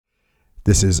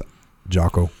This is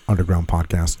Jocko Underground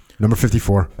Podcast, number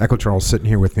 54. Echo Charles sitting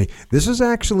here with me. This is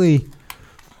actually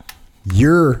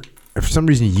for some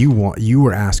reason you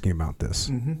were asking about this.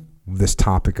 Mm-hmm. This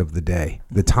topic of the day.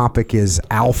 The topic is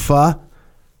alpha,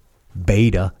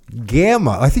 beta,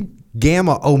 gamma. I think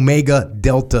gamma, omega,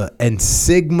 delta, and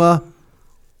sigma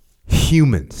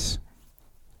humans.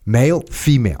 Male,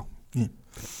 female.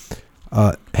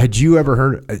 Yeah. Had you ever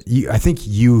heard, I think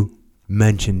you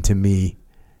mentioned to me,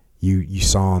 you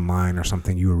saw online or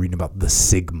something, you were reading about the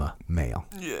sigma male.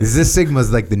 Yeah. Is this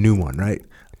sigma's like the new one, right?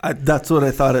 That's what I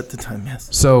thought at the time,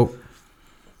 yes. So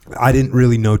I didn't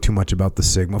really know too much about the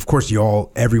sigma. Of course,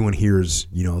 everyone hears,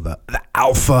 the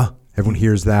alpha. Everyone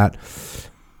hears that.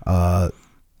 So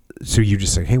you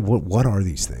just say, hey, what are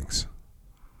these things?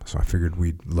 So I figured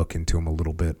we'd look into them a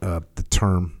little bit.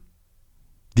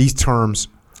 These terms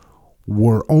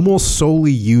were almost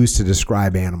solely used to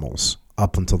describe animals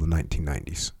up until the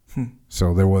 1990s.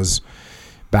 So there was,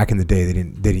 back in the day, they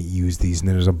didn't use these. And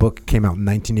there's a book that came out in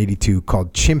 1982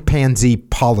 called Chimpanzee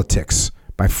Politics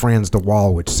by Franz de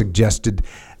Waal, which suggested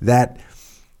that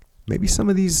maybe some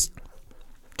of these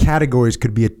categories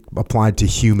could be applied to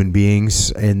human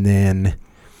beings. And then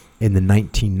in the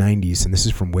 1990s, and this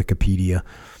is from Wikipedia,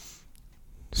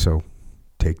 so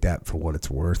take that for what it's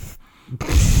worth.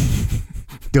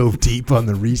 Dove deep on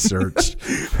the research,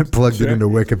 plugged it into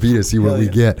Wikipedia, see what we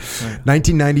get. Right.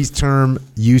 1990s term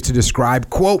used to describe,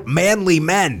 quote, manly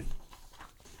men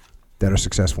that are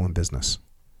successful in business.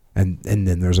 And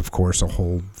then there's, of course, a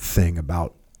whole thing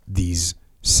about these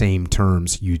same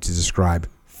terms used to describe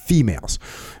females.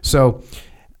 So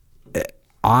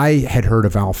I had heard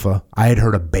of alpha. I had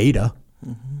heard of beta.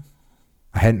 Mm-hmm.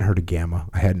 I hadn't heard of gamma.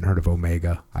 I hadn't heard of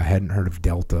omega. I hadn't heard of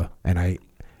delta. And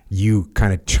you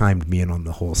kind of chimed me in on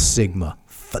the whole sigma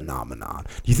phenomenon.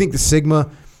 Do you think the sigma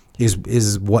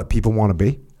is what people want to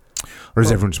be? Or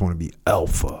does everyone just want to be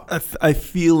alpha? I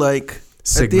feel like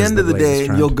Sigma's at the end of the day,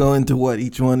 trend. You'll go into what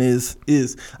each one is.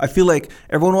 I feel like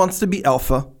everyone wants to be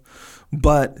alpha,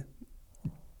 but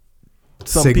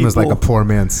Sigma's people, like a poor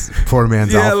man's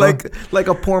alpha. Yeah, like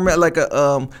a poor man, like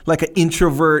an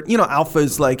introvert. Alpha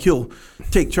is like he'll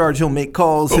take charge, he'll make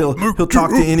calls, he'll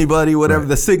talk to anybody, whatever. Right.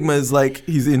 The sigma is like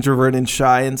he's introvert and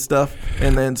shy and stuff,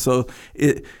 and then so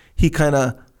he kind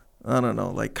of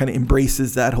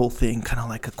embraces that whole thing, kind of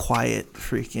like a quiet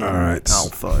freaking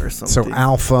alpha or something. So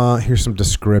alpha, here's some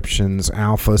descriptions.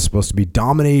 Alpha is supposed to be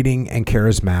dominating and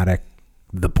charismatic,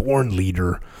 the born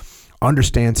leader.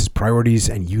 Understands his priorities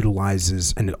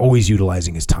and always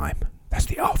utilizing his time. That's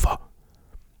the alpha.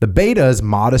 The beta is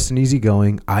modest and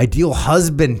easygoing, ideal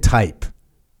husband type.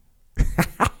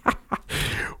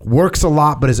 Works a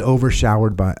lot but is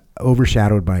overshadowed by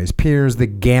his peers. The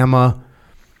gamma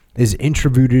is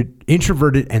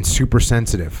introverted and super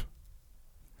sensitive.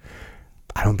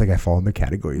 I don't think I fall in the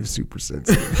category of super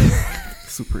sensitive.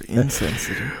 Super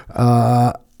insensitive.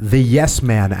 The yes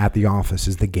man at the office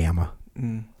is the gamma.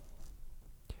 Mm.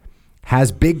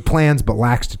 Has big plans but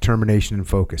lacks determination and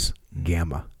focus.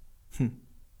 Gamma.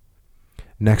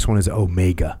 Next one is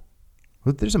Omega.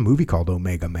 Well, there's a movie called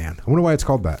Omega Man. I wonder why it's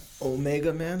called that.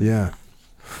 Omega Man? Yeah.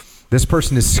 This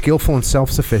person is skillful and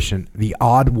self-sufficient, the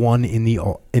odd one in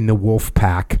the wolf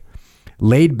pack,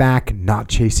 laid back, not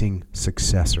chasing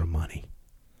success or money.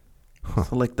 Huh.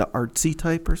 So like the artsy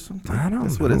type or something? I don't know.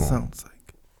 That's what it sounds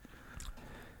like.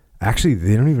 Actually,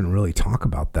 they don't even really talk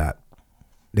about that.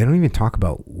 They don't even talk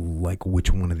about like which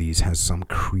one of these has some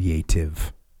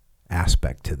creative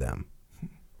aspect to them,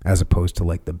 as opposed to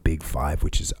like the big five,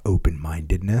 which is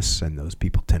open-mindedness, and those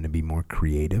people tend to be more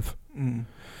creative. Mm.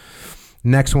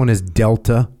 Next one is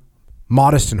Delta,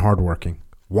 modest and hardworking,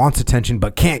 wants attention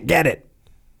but can't get it,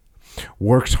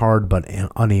 works hard but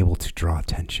unable to draw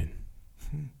attention.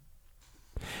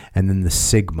 And then the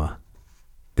Sigma.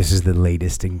 This is the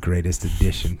latest and greatest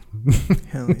edition.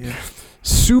 Hell yeah.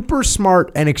 Super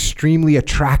smart and extremely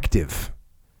attractive.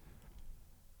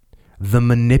 The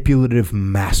manipulative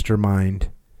mastermind.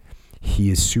 He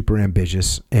is super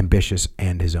ambitious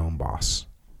and his own boss.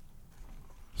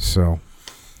 So,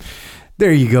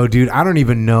 there you go, dude. I don't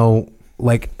even know,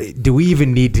 like, do we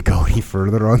even need to go any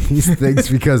further on these things?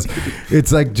 Because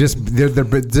it's like they're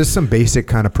just some basic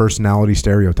kind of personality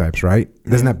stereotypes, right?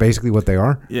 Isn't that basically what they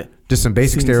are? Yeah. Just some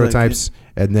basic stereotypes,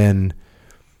 like and then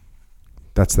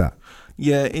that's that.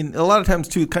 Yeah, and a lot of times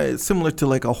too, kind of similar to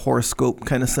like a horoscope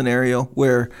kind of scenario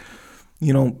where,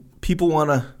 people want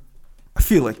to. I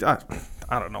feel like I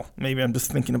don't know. Maybe I'm just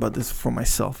thinking about this for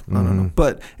myself. I don't know.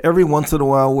 But every once in a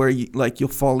while, where you'll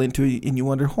fall into it and you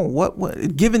wonder,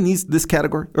 what? Given this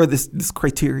category or this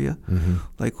criteria,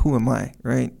 like who am I,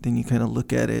 right? Then you kind of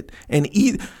look at it, and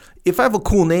if I have a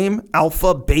cool name,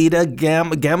 alpha, beta,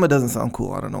 gamma. Gamma doesn't sound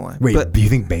cool. I don't know why. Wait, but, do you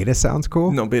think beta sounds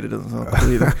cool? No, beta doesn't sound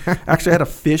cool either. Actually, I had a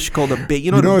fish called a beta.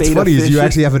 You know what's beta funny is you fish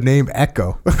actually have a name,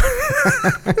 Echo. Yeah.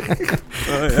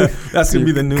 That's gonna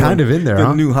be the new kind one. of in there. The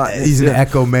huh? new hot. He's an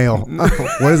Echo male.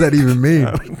 What does that even mean?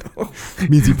 I don't know.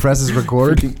 Means he presses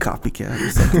record. Freaking copycat or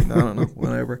something. I don't know.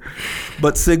 Whatever.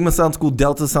 But sigma sounds cool.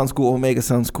 Delta sounds cool. Omega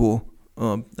sounds cool.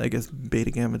 I guess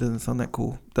beta gamma doesn't sound that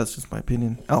cool. That's just my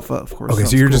opinion. Alpha, of course. Okay,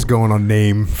 so you're just going on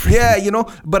name. Yeah,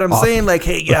 but I'm saying like,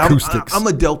 hey, yeah, I'm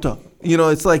a delta.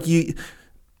 It's like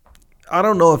I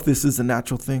don't know if this is a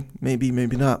natural thing. Maybe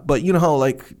not. But you know how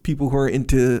like people who are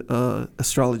into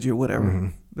astrology or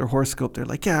whatever, their horoscope, they're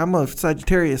like, yeah, I'm a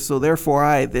Sagittarius, so therefore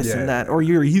I this and that. Or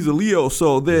he's a Leo,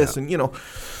 so this. And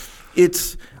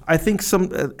it's. I think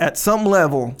at some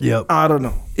level, I don't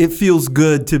know. It feels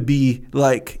good to be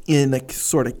like in a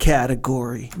sort of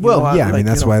category. I mean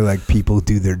that's why like people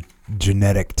do their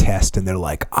genetic test and they're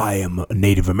like, I am a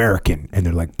Native American, and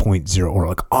they're like 0.0, or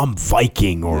like I'm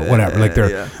Viking or whatever. Like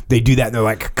they do that and they're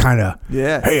like kind of,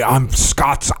 hey, I'm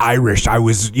Scots Irish. I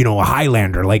was a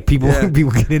Highlander. Like people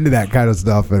get into that kind of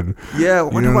stuff and I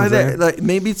wonder why that. Like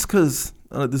maybe it's because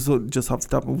this is just off the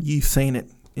top of you saying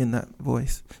it in that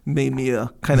voice made me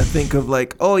kind of think of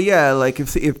like, oh yeah, like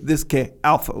if this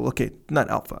alpha, not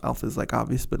alpha is like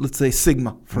obvious, but let's say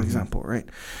sigma for example, right?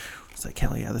 It's like,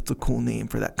 hell yeah, that's a cool name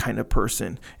for that kind of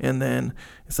person. And then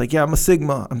it's like, yeah, I'm a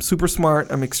sigma, I'm super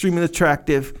smart, I'm extremely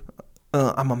attractive,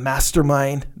 I'm a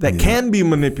mastermind that can be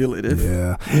manipulative.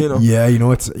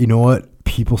 You know what,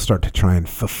 people start to try and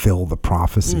fulfill the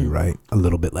prophecy, right? A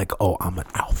little bit like, oh, I'm an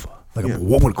alpha. Like a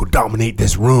woman could dominate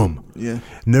this room. Yeah.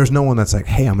 And there's no one that's like,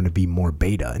 hey, I'm going to be more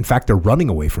beta. In fact, they're running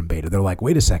away from beta. They're like,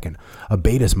 wait a second. A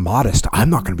beta's modest. I'm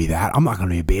not going to be that. I'm not going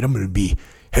to be a beta. I'm going to be,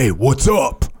 hey, what's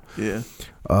up? Yeah.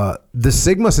 The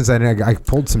sigma, since I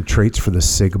pulled some traits for the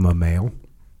sigma male.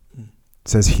 It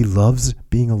says he loves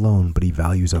being alone, but he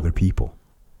values other people.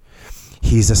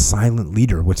 He's a silent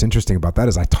leader. What's interesting about that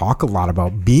is I talk a lot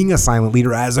about being a silent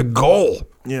leader as a goal.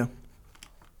 Yeah.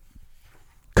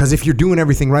 Because if you're doing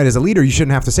everything right as a leader, you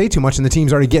shouldn't have to say too much and the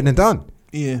team's already getting it done.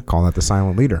 Yeah. Call that the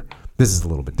silent leader. This is a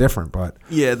little bit different, but...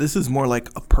 Yeah, this is more like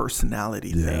a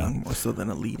personality thing more so than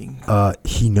a leading.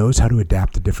 He knows how to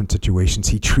adapt to different situations.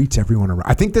 He treats everyone around.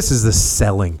 I think this is the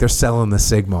selling. They're selling the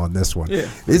sigma on this one. Yeah.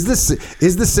 Is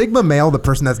the sigma male the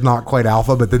person that's not quite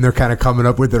alpha, but then they're kind of coming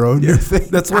up with their own new thing?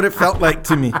 That's what it felt like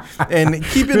to me. And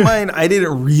keep in mind, I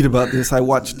didn't read about this. I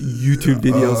watched YouTube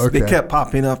videos. They kept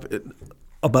popping up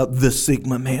about the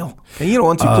sigma male. And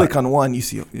once you click on one, you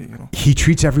see, He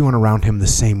treats everyone around him the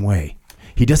same way.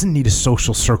 He doesn't need a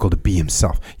social circle to be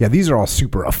himself. Yeah, these are all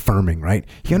super affirming, right?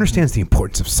 He understands the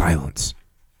importance of silence.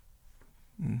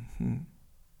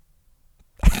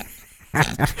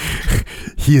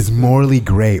 He is morally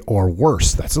gray or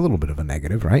worse. That's a little bit of a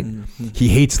negative, right? He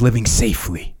hates living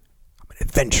safely. I'm an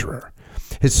adventurer.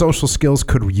 His social skills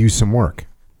could use some work.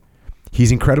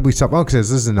 He's incredibly because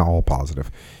this isn't all positive.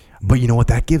 But you know what?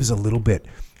 That gives a little bit.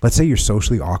 Let's say you're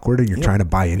socially awkward and you're trying to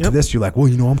buy into this. You're like, well,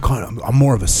 I'm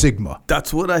more of a sigma.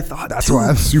 That's what I thought. That's why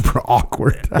I'm super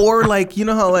awkward. Or like,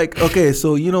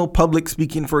 so public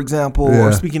speaking, for example,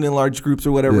 or speaking in large groups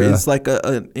or whatever is like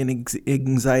an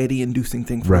anxiety-inducing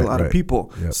thing for a lot of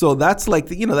people. Yep. So that's like,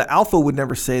 the alpha would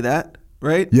never say that.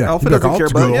 Right? Yeah. Alpha doesn't care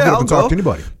about it. Yeah, I'll talk to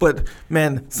anybody. But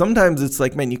man, sometimes it's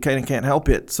like, man, you kind of can't help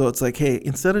it. So it's like, hey,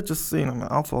 instead of just saying I'm an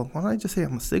alpha, why don't I just say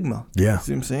I'm a sigma? Yeah. You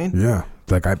see what I'm saying? Yeah.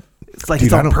 It's like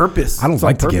it's on purpose. I don't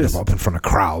like to get up in front of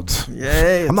crowds.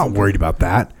 Yeah. I'm not worried about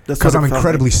that because I'm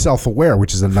incredibly self-aware,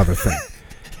 which is another thing.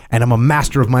 And I'm a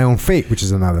master of my own fate, which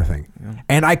is another thing. Yeah.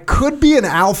 And I could be an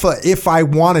alpha if I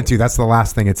wanted to. That's the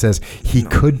last thing it says. He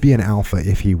could be an alpha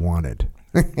if he wanted.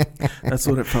 That's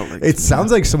what it felt like. It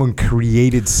sounds like someone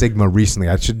created Sigma recently.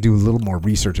 I should do a little more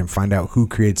research and find out who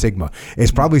created Sigma.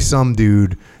 It's probably some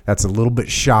dude that's a little bit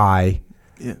shy,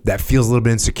 that feels a little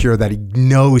bit insecure, that he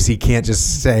knows he can't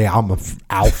just say I'm a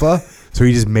alpha, so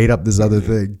he just made up this other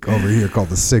thing over here called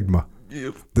the Sigma,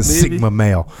 Sigma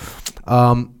male.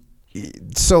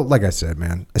 So like I said,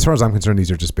 man, as far as I'm concerned,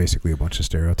 these are just basically a bunch of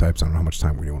stereotypes. I don't know how much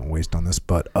time we want to waste on this,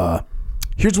 but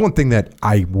here's one thing that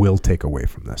I will take away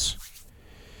from this.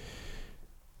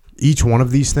 Each one of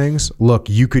these things, look,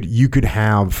 you could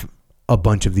have a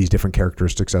bunch of these different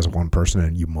characteristics as one person,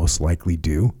 and you most likely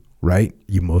do, right?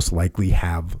 You most likely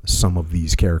have some of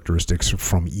these characteristics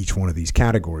from each one of these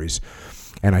categories.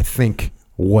 And I think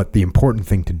what the important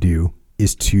thing to do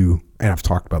is to, and I've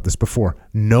talked about this before,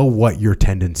 know what your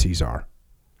tendencies are,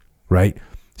 right?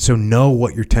 So know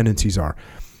what your tendencies are.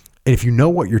 And if you know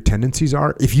what your tendencies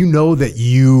are, if you know that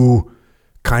you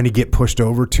kind of get pushed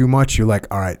over too much, you're like,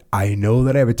 all right, I know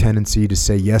that I have a tendency to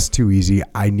say yes too easy.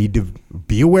 I need to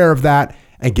be aware of that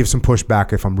and give some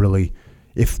pushback if I'm really,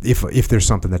 if there's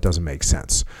something that doesn't make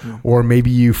sense. Yeah. Or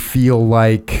maybe you feel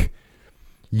like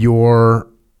you're,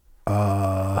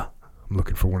 I'm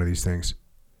looking for one of these things.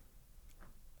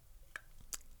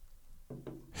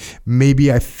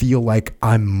 Maybe I feel like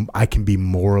I can be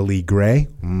morally gray.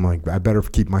 I'm like, I better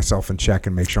keep myself in check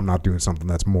and make sure I'm not doing something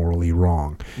that's morally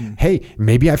wrong. Hey,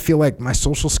 maybe I feel like my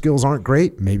social skills aren't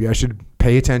great. Maybe I should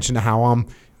pay attention to how I'm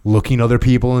looking other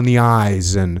people in the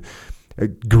eyes and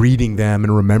greeting them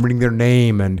and remembering their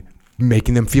name and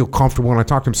making them feel comfortable when I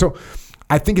talk to them. So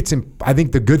I think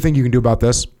the good thing you can do about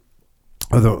this,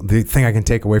 or the thing I can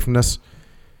take away from this,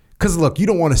 because look, you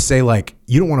don't want to say like,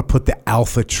 you don't want to put the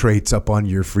alpha traits up on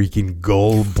your freaking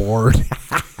goal board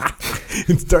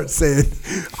and start saying,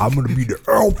 I'm going to be the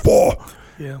alpha.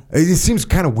 Yeah. It seems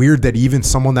kind of weird that even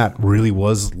someone that really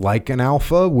was like an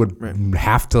alpha would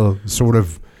have to sort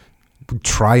of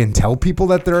try and tell people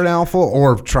that they're an alpha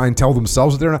or try and tell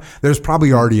themselves that they're not. There's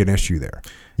probably already an issue there.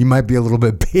 You might be a little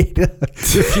bit beta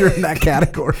if you're in that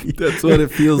category. That's what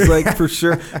it feels like for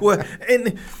sure. Well,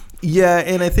 and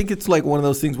I think it's like one of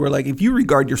those things where like if you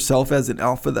regard yourself as an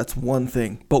alpha, that's one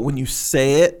thing. But when you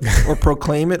say it or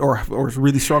proclaim it or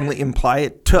really strongly imply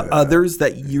it to others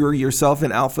that you're yourself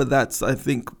an alpha, that's I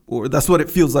think or that's what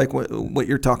it feels like what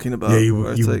you're talking about. Yeah, you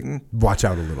like, watch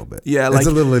out a little bit. Yeah, it's like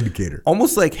a little indicator.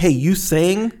 Almost like, hey, you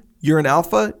saying you're an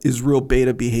alpha is real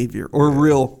beta behavior or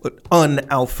real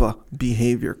un-alpha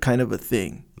behavior kind of a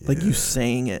thing. Like you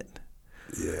saying it.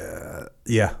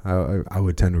 Yeah, I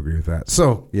would tend to agree with that.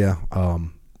 So, yeah,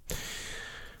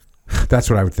 that's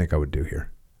what I would think I would do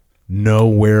here. Know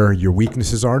where your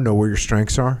weaknesses are, know where your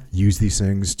strengths are. Use these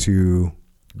things to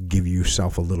give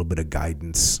yourself a little bit of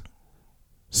guidance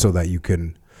so that you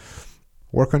can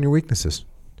work on your weaknesses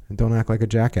and don't act like a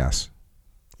jackass.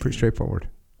 Pretty straightforward.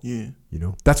 Yeah. You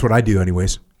know, that's what I do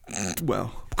anyways.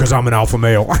 Well, because I'm an alpha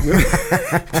male.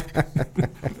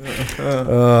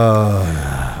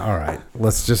 All right,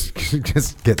 let's just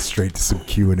get straight to some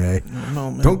Q&A.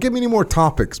 No, don't give me any more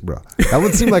topics, bro. That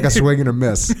would seem like a swing and a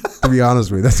miss, to be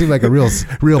honest with you. That seemed like a real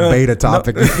beta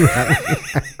topic.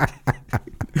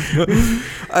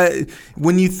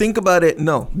 When you think about it,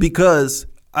 no, because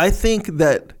I think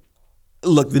that,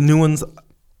 look, the new ones,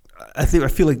 I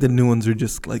feel like the new ones are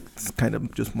just like kind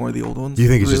of just more of the old ones. Do you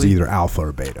think it's just either alpha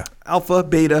or beta? Alpha,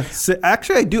 beta.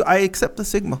 Actually, I accept the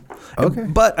sigma. Okay.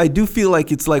 But I do feel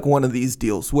like it's like one of these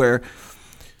deals where,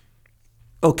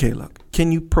 okay, look,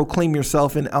 can you proclaim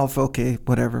yourself in alpha? Okay,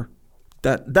 whatever.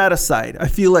 That aside, I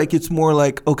feel like it's more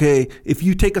like, okay, if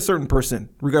you take a certain person,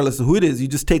 regardless of who it is, you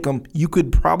just take them, you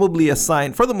could probably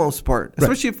assign, for the most part,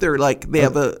 especially if they're like, they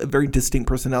have a very distinct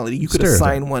personality, you could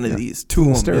assign one of these to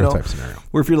them. Stereotype scenario.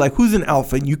 Where if you're like, who's an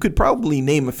alpha? And you could probably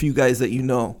name a few guys that you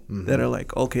know that are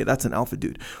like, okay, that's an alpha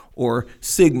dude. Or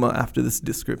sigma after this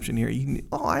description here.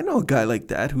 I know a guy like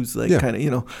that who's like kind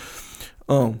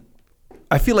of,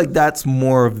 I feel like that's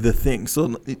more of the thing.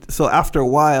 So after a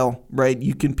while, right,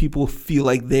 people feel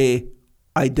like they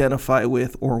identify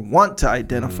with or want to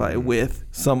identify with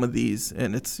some of these,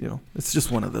 and it's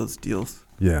just one of those deals.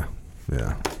 Yeah.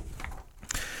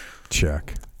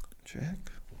 Check.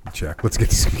 Let's get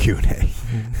to some Q&A.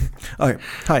 All right.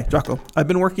 Hi, Jocko. I've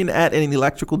been working at an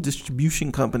electrical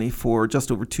distribution company for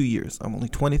just over 2 years. I'm only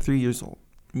 23 years old,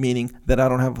 meaning that I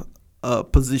don't have a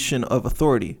position of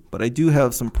authority, but I do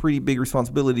have some pretty big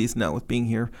responsibilities now with being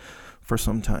here for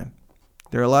some time.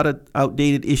 There are a lot of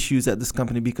outdated issues at this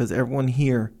company because everyone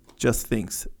here just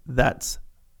thinks that's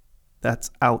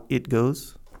how it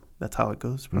goes. That's how it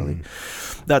goes, probably.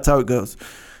 That's how it goes.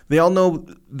 They all know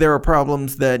there are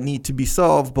problems that need to be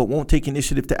solved, but won't take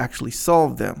initiative to actually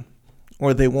solve them,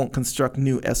 or they won't construct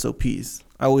new SOPs.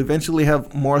 I will eventually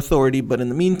have more authority, but in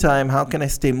the meantime, how can I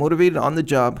stay motivated on the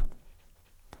job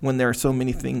when there are so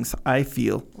many things I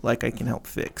feel like I can help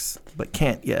fix, but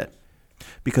can't yet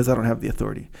because I don't have the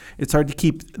authority? It's hard to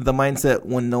keep the mindset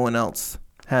when no one else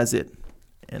has it,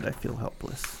 and I feel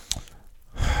helpless.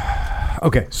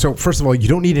 Okay, so first of all, you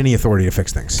don't need any authority to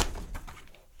fix things.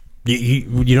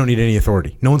 You don't need any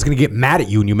authority. No one's going to get mad at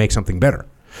you when you make something better.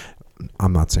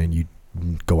 I'm not saying you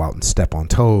go out and step on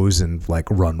toes and like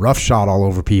run roughshod all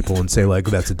over people and say like,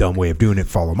 that's a dumb way of doing it,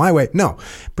 follow my way. No,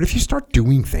 but if you start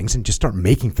doing things and just start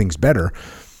making things better,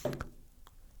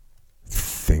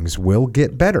 things will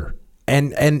get better.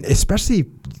 And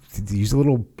especially use a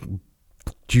little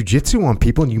jujitsu on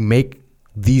people and you make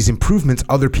these improvements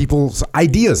other people's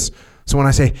ideas. So when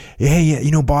I say,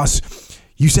 hey, boss,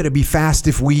 you said it'd be fast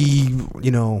if we,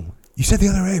 you said the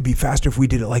other way it'd be faster if we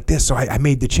did it like this, so I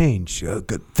made the change.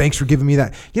 Good. Thanks for giving me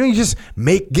that. You just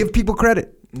give people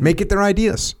credit, make it their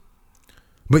ideas.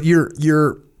 But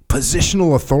your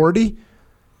positional authority,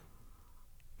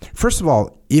 first of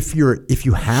all, if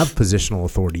you have positional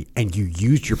authority and you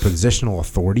use your positional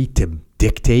authority to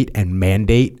dictate and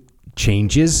mandate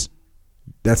changes,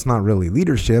 that's not really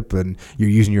leadership, and you're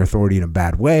using your authority in a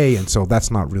bad way, and so that's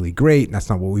not really great, and that's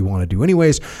not what we want to do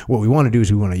anyways. What we want to do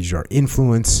is we want to use our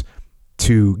influence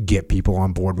to get people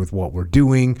on board with what we're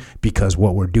doing, because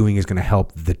what we're doing is going to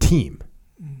help the team.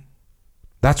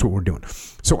 That's what we're doing.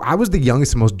 So I was the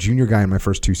youngest and most junior guy in my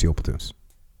first 2 SEAL platoons.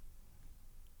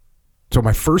 So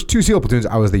my first 2 SEAL platoons,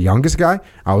 I was the youngest guy,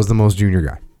 I was the most junior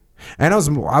guy. And I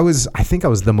think I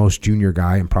was the most junior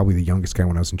guy and probably the youngest guy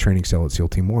when I was in training cell at SEAL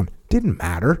Team 1. Didn't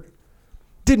matter.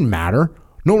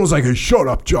 No one was like, hey, shut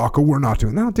up, Jocko, we're not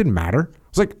doing that. No, it didn't matter. It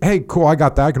was like, hey, cool, I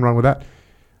got that. I can run with that.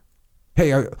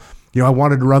 Hey, I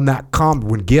wanted to run that comm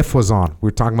when GIF was on. We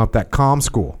were talking about that comm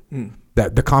school,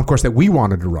 that the comm course that we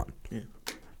wanted to run. Yeah.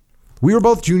 We were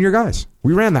both junior guys.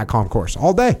 We ran that comm course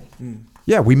all day.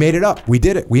 Yeah, we made it up. We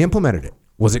did it. We implemented it.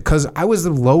 Was it because I was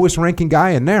the lowest ranking guy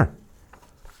in there?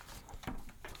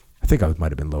 I think I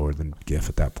might have been lower than GIF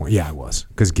at that point. Yeah, I was,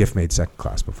 because GIF made second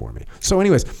class before me. So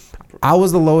anyways, I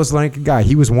was the lowest ranking guy.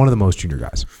 He was one of the most junior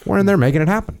guys. We're in there making it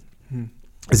happen.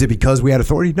 Is it because we had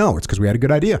authority? No, it's because we had a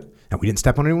good idea. And we didn't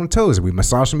step on anyone's toes. And we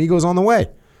massaged some egos on the way.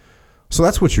 So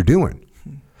that's what you're doing.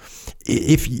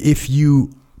 If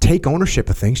you take ownership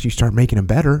of things, you start making them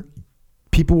better,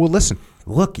 people will listen.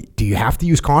 Look, do you have to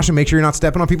use caution? Make sure you're not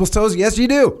stepping on people's toes? Yes, you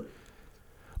do.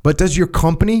 But does your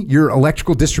company, your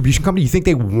electrical distribution company, you think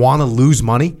they want to lose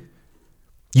money?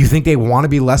 You think they want to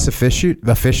be less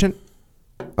efficient?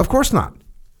 Of course not.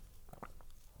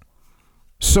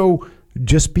 So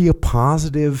just be a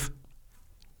positive,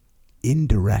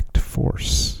 indirect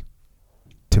force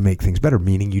to make things better,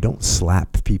 meaning you don't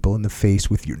slap people in the face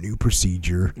with your new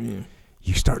procedure.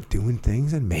 You start doing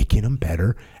things and making them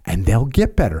better, and they'll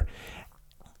get better.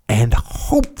 And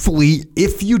hopefully,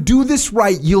 if you do this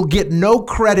right, you'll get no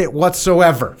credit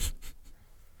whatsoever.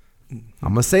 I'm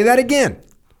going to say that again.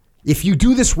 If you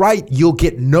do this right, you'll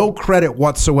get no credit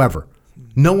whatsoever.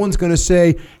 No one's going to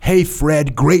say, hey,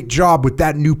 Fred, great job with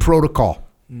that new protocol.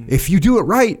 If you do it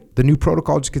right, the new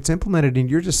protocol just gets implemented, and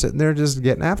you're just sitting there just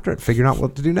getting after it, figuring out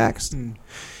what to do next.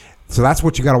 So that's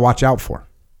what you got to watch out for.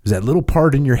 Is that little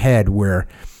part in your head where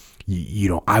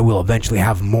I will eventually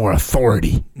have more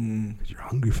authority. You're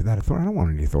hungry for that authority. I don't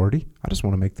want any authority. I just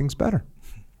want to make things better.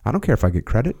 I don't care if I get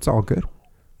credit. It's all good.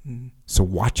 So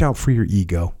watch out for your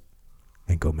ego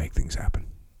and go make things happen.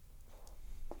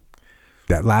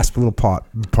 That last little part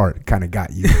kind of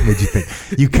got you. What'd you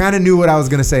think? You kind of knew what I was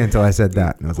going to say until I said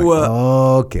that. And I was like,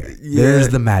 okay, there's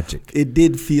the magic. It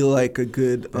did feel like a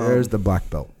good... there's the black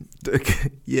belt. A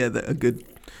good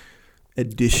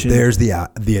addition. There's the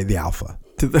alpha.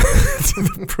 To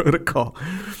the protocol,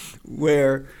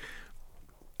 where,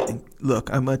 look,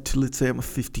 let's say I'm a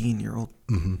 15-year-old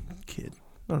kid.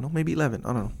 I don't know, maybe 11.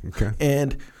 I don't know. Okay.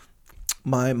 And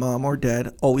my mom or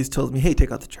dad always tells me, hey,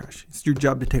 take out the trash. It's your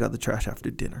job to take out the trash after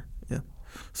dinner. Yeah.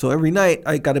 So every night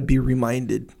I got to be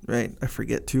reminded, right? I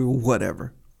forget to,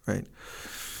 whatever, right?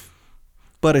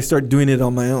 But I start doing it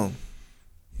on my own.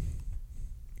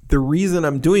 The reason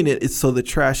I'm doing it is so the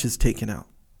trash is taken out.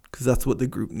 Because that's what the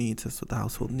group needs. That's what the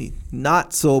household needs.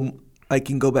 Not so I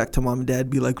can go back to mom and dad and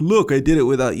be like, look, I did it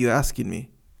without you asking me.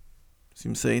 See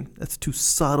what I'm saying? That's 2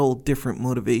 subtle, different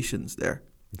motivations there.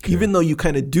 Okay. Even though you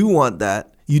kind of do want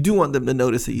that, you do want them to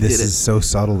notice that you did it. This is so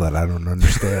subtle that I don't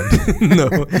understand.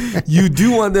 No. You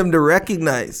do want them to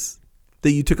recognize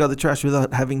that you took out the trash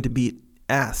without having to be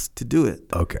asked to do it.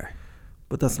 Okay.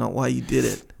 But that's not why you did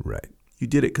it. Right. You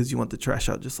did it because you want the trash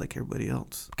out just like everybody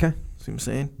else. Okay. See what I'm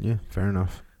saying? Yeah, fair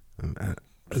enough.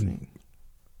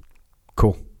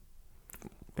 Cool.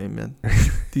 Amen.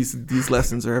 These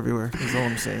lessons are everywhere. That's all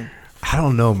I'm saying. I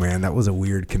don't know, man. That was a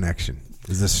weird connection. It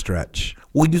was a stretch.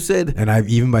 Well, you said... And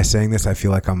even by saying this, I feel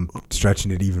like I'm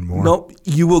stretching it even more. Nope.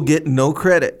 You will get no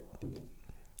credit.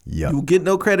 Yeah. You will get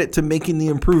no credit to making the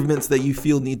improvements that you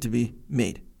feel need to be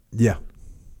made. Yeah.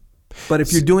 But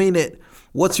if you're doing it,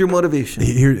 what's your motivation?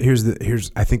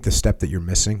 Here's I think the step that you're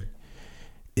missing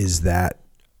is that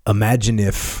imagine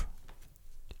if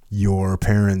your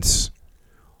parents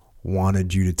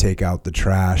wanted you to take out the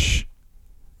trash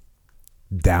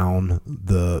down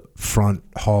the front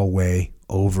hallway,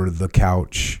 over the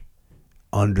couch,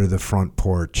 under the front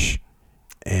porch,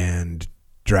 and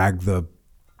drag the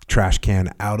trash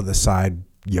can out of the side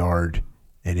yard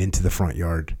and into the front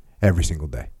yard every single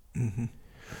day. And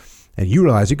you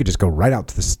realize you could just go right out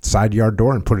to the side yard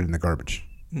door and put it in the garbage.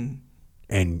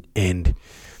 and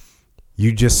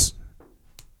you just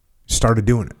started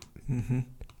doing it,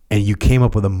 and you came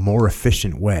up with a more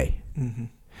efficient way,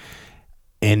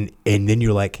 and then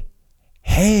you're like,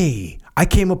 hey, I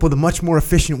came up with a much more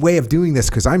efficient way of doing this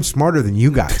because I'm smarter than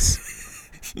you guys.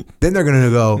 Then they're gonna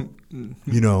go,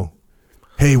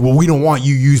 hey, well, we don't want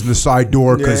you using the side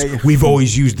door because we've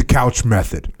always used the couch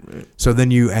method. Right. So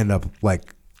then you end up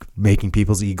like making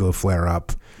people's ego flare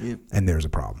up, and there's a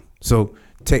problem. So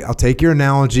I'll take your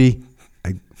analogy.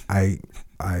 I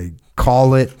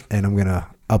call it, and I'm gonna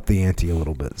up the ante a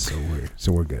little bit. So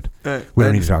we're good. We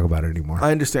don't need to talk about it anymore.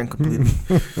 I understand completely.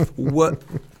 What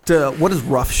does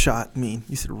rough shot mean?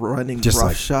 You said running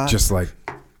rough shot. Just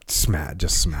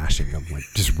smashing them, like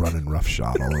just running rough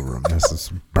shot all over them,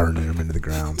 just burning them into the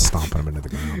ground, stomping them into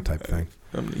the ground, type thing.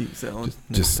 I'm gonna use that one.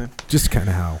 Just kind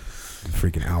of how the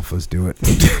freaking alphas do it.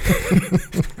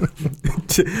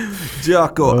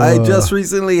 Jocko, I just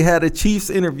recently had a chief's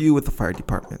interview with the fire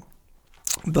department.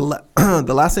 The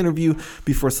last interview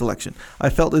before selection. I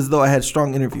felt as though I had a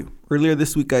strong interview. Earlier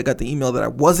this week, I got the email that I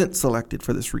wasn't selected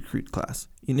for this recruit class.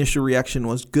 Initial reaction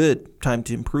was good, time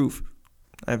to improve.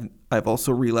 I've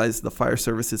also realized the fire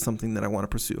service is something that I want to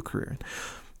pursue a career in.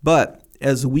 But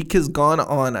as the week has gone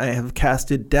on, I have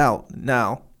casted doubt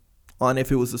now on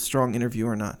if it was a strong interview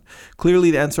or not.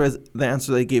 Clearly, the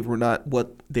answer they gave were not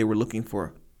what they were looking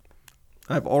for.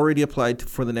 I've already applied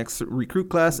for the next recruit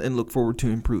class and look forward to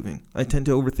improving. I tend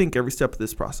to overthink every step of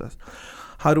this process.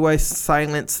 How do I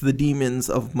silence the demons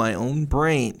of my own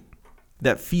brain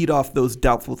that feed off those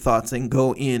doubtful thoughts and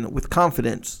go in with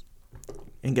confidence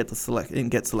and get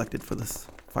selected for this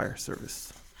fire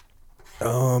service?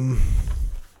 All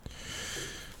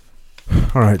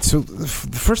right. So the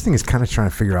first thing is kind of trying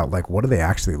to figure out, like, what are they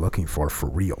actually looking for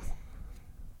real?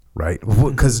 Right?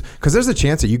 Because there's a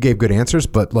chance that you gave good answers,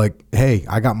 but like, hey,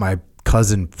 I got my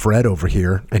cousin Fred over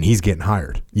here and he's getting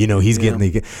hired. He's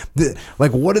getting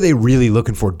like, what are they really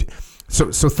looking for? So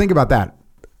think about that.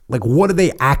 Like, what are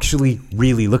they actually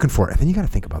really looking for? And then you got to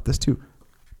think about this too.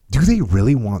 Do they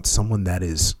really want someone that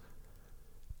is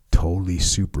totally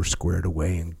super squared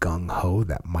away and gung-ho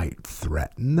that might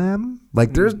threaten them?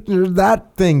 Like, there's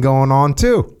that thing going on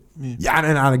too. Yeah,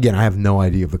 and again, I have no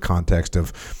idea of the context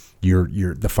of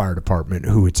the fire department,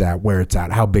 who it's at, where it's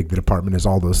at, how big the department is,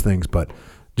 all those things. But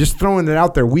just throwing it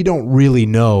out there, we don't really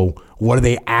know what are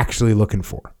they actually looking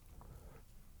for.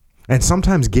 And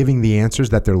sometimes giving the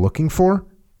answers that they're looking for,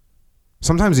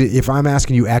 sometimes if I'm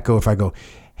asking you, Echo, if I go,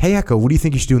 hey, Echo, what do you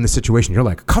think you should do in this situation? You're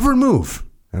like, cover and move.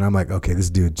 And I'm like, okay, this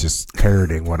dude just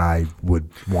parroting what I would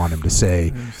want him to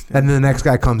say. And then the next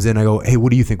guy comes in, I go, hey, what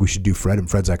do you think we should do, Fred? And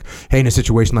Fred's like, hey, in a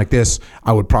situation like this,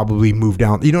 I would probably move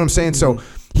down. You know what I'm saying? So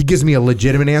he gives me a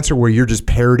legitimate answer where you're just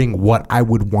parroting what I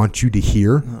would want you to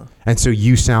hear. And so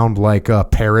you sound like a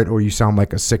parrot, or you sound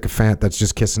like a sycophant that's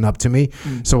just kissing up to me.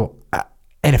 So,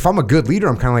 and if I'm a good leader,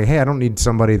 I'm kind of like, hey, I don't need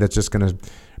somebody that's just going to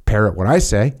parrot what I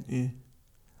say.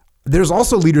 There's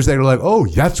also leaders that are like, oh,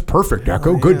 that's perfect,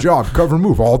 Echo. Good job. Cover and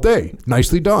move all day.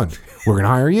 Nicely done. We're going to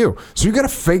hire you. So you got to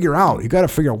figure out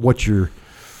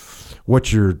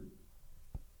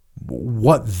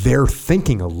what they're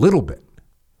thinking a little bit.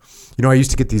 I used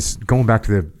to get these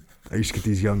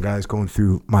young guys going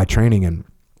through my training, and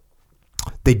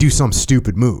they do some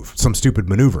stupid move, some stupid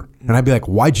maneuver. And I'd be like,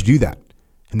 why'd you do that?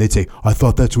 And they'd say, I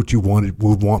thought that's what you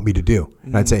would want me to do.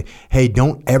 And I'd say, hey,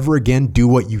 don't ever again do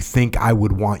what you think I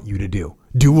would want you to do.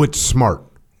 Do what's smart.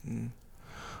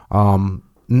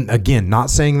 Again, not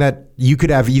saying that you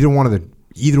could have either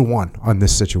one on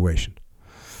this situation.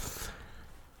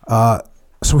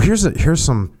 So here's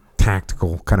some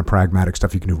tactical, kind of pragmatic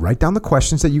stuff you can do. Write down the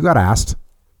questions that you got asked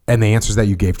and the answers that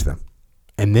you gave to them.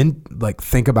 And then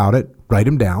think about it, write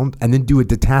them down, and then do a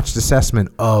detached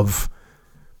assessment of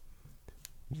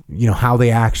how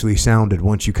they actually sounded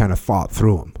once you kind of thought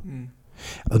through them.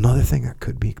 Another thing that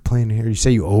could be playing here, you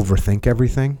say you overthink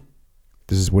everything.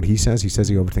 This is what he says. He says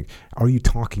you overthink. Are you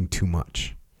talking too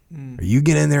much? Or you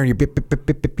get in there and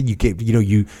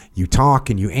you talk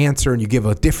and you answer and you give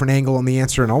a different angle on the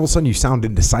answer, and all of a sudden you sound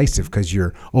indecisive because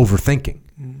you're overthinking.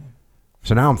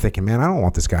 So now I'm thinking, man, I don't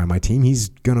want this guy on my team. He's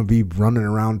going to be running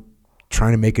around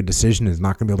trying to make a decision and is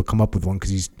not going to be able to come up with one because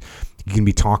he's going to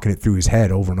be talking it through his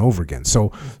head over and over again.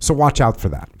 So watch out for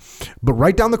that. But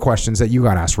write down the questions that you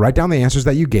got asked. Write down the answers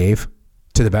that you gave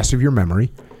to the best of your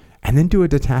memory, and then do a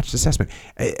detached assessment.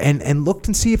 And look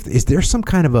and see if is there some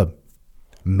kind of a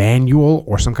manual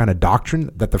or some kind of doctrine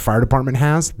that the fire department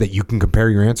has that you can compare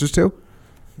your answers to.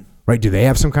 Right? Do they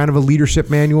have some kind of a leadership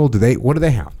manual? What do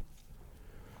they have?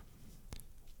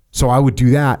 So I would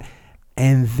do that.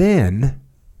 And then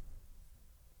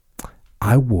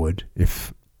I would,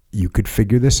 if you could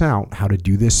figure this out, how to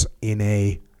do this in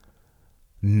a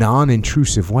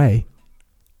non-intrusive way,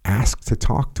 ask to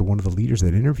talk to one of the leaders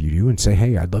that interviewed you and say,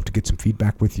 hey, I'd love to get some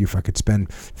feedback with you. If I could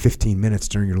spend 15 minutes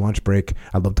during your lunch break,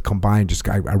 I'd love to come by and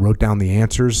I wrote down the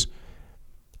answers,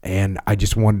 and I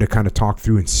just wanted to kind of talk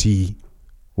through and see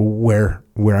where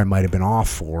I might have been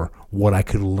off or what I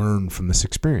could learn from this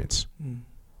experience.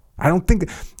 I don't think,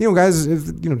 guys,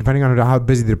 depending on how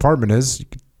busy the department is, you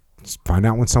could just find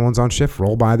out when someone's on shift,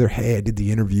 roll by there. Hey, I did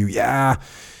the interview. Yeah.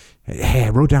 Hey, I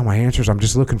wrote down my answers. I'm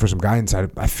just looking for some guidance. I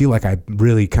feel like I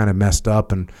really kind of messed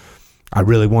up, and I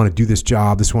really want to do this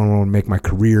job. This one I want to make my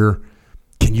career.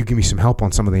 Can you give me some help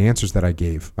on some of the answers that I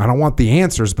gave? I don't want the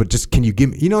answers, but just can you give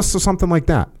me, so something like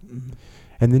that. Mm-hmm.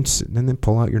 And then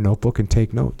pull out your notebook and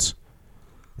take notes,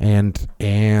 and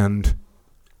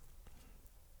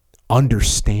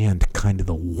understand kind of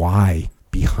the why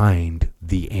behind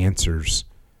the answers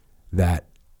that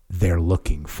they're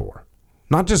looking for.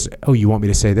 Not just, oh, you want me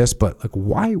to say this, but like,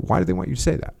 why do they want you to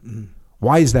say that? Mm.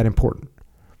 Why is that important?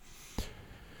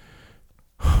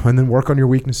 And then work on your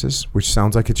weaknesses, which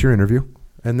sounds like it's your interview.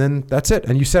 And then that's it.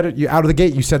 And you said it, you out of the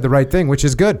gate, you said the right thing, which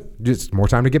is good. Just more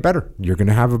time to get better. You're going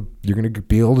to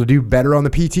be able to do better on the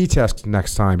PT test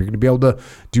next time. You're going to be able to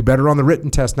do better on the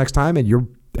written test next time, and you'll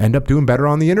end up doing better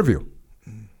on the interview.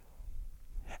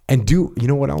 And you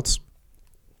know what else?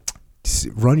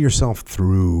 Run yourself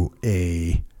through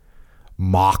a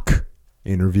mock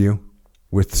interview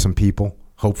with some people,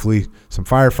 hopefully some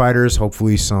firefighters,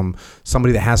 hopefully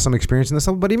somebody that has some experience in this,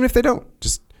 but even if they don't,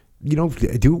 just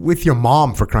do it with your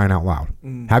mom, for crying out loud.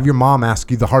 Have your mom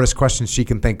ask you the hardest questions she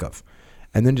can think of,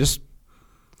 and then just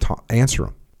answer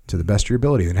them to the best of your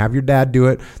ability. Then have your dad do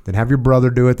it, then have your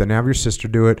brother do it, then have your sister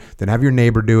do it, then have your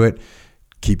neighbor do it.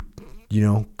 Keep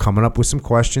coming up with some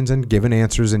questions and giving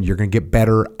answers, and you're going to get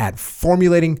better at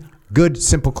formulating good,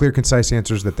 simple, clear, concise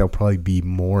answers that they'll probably be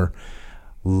more,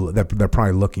 that they're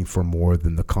probably looking for more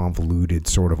than the convoluted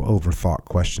sort of overthought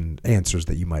question answers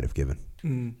that you might have given.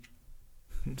 Mm.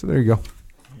 So there you go.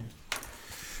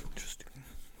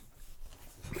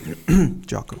 Interesting.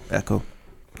 Jocko, Echo.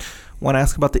 Want to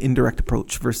ask about the indirect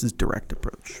approach versus direct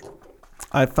approach.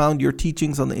 I found your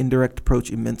teachings on the indirect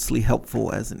approach immensely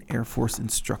helpful as an Air Force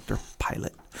instructor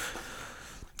pilot.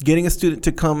 Getting a student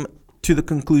to come to the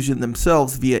conclusion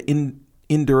themselves via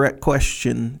indirect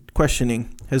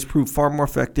questioning has proved far more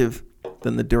effective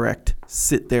than the direct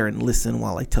sit there and listen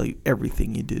while I tell you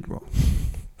everything you did wrong.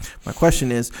 My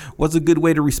question is, what's a good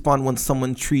way to respond when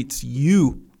someone treats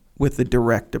you with a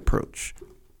direct approach?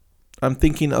 I'm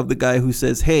thinking of the guy who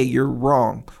says, hey, you're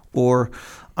wrong, or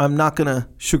I'm not going to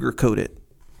sugarcoat it.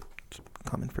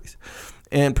 Common phrase.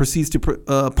 And proceeds to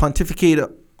pontificate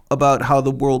about how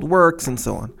the world works and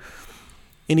so on.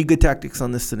 Any good tactics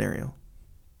on this scenario?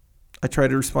 I try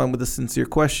to respond with the sincere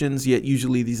questions, yet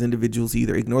usually these individuals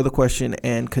either ignore the question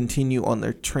and continue on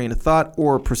their train of thought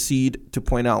or proceed to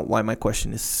point out why my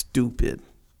question is stupid.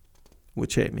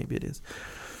 Which, hey, maybe it is.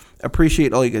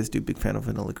 Appreciate all you guys do. Big fan of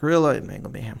Vanilla Gorilla and Mango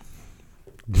Mayhem.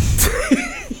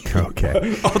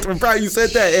 Okay. I'm proud you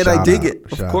said that, and I dig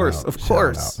it. Of course.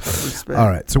 All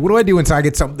right. So what do I do once I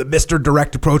get something? The Mr.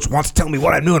 Direct Approach wants to tell me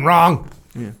what I'm doing wrong.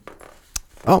 Yeah.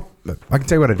 Oh, I can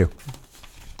tell you what I do.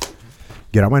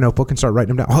 Get out my notebook and start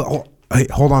writing them down. Hey,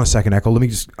 hold on a second, Echo. Let me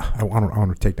just. I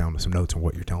want to take down some notes on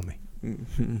what you're telling me.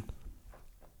 Mm-hmm.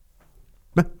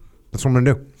 That's what I'm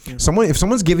gonna do. Yeah. If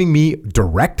someone's giving me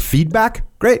direct feedback,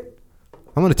 great.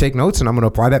 I'm gonna take notes and I'm gonna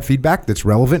apply that feedback that's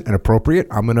relevant and appropriate.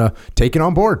 I'm gonna take it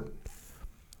on board.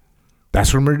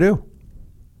 That's what I'm gonna do.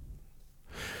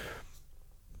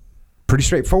 Pretty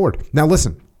straightforward. Now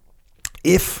listen,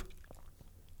 if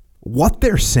what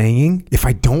they're saying, if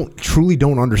I truly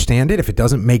don't understand it, if it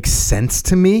doesn't make sense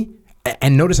to me,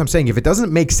 and notice I'm saying if it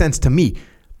doesn't make sense to me,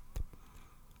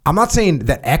 I'm not saying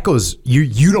that Echoes,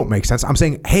 you don't make sense. I'm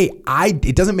saying, hey,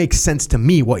 it doesn't make sense to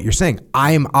me what you're saying.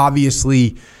 I am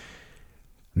obviously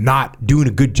not doing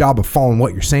a good job of following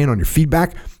what you're saying on your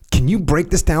feedback. Can you break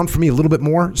this down for me a little bit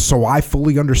more so I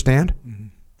fully understand? Mm-hmm.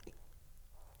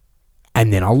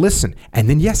 And then I'll listen. And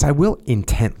then, yes, I will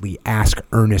intently ask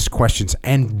earnest questions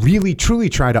and really, truly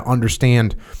try to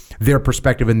understand their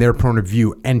perspective and their point of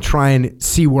view and try and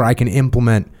see where I can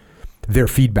implement their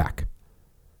feedback.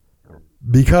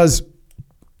 Because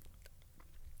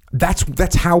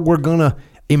that's how we're going to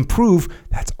improve.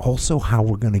 That's also how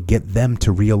we're going to get them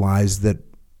to realize that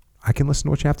I can listen to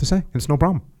what you have to say, and it's no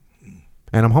problem.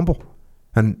 And I'm humble.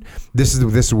 And this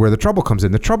is where the trouble comes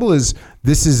in. The trouble is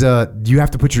you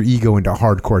have to put your ego into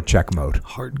hardcore check mode.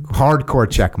 Hardcore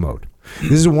check mode.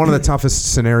 This is one of the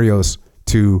toughest scenarios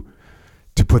to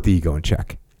put the ego in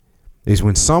check. Is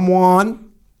when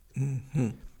someone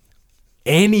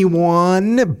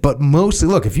anyone, but mostly,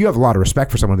 look, if you have a lot of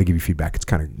respect for someone, they give you feedback, it's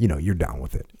kind of, you're down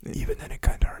with it. Even then, it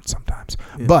kind of hurts sometimes.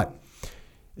 Yeah. But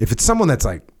if it's someone that's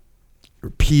like your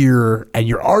peer and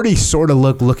you're already sort of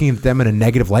looking at them in a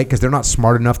negative light because they're not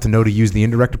smart enough to know to use the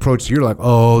indirect approach, so you're like,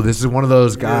 oh, this is one of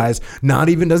those guys, doesn't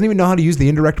even know how to use the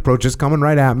indirect approach, just coming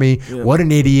right at me. Yeah. What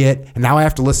an idiot. And now I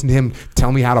have to listen to him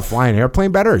tell me how to fly an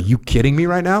airplane better. Are you kidding me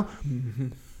right now? Mm-hmm.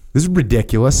 This is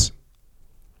ridiculous.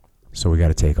 So we got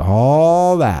to take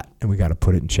all that and we got to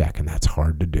put it in check, and that's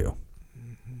hard to do.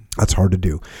 That's hard to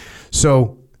do.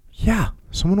 So, yeah,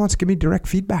 someone wants to give me direct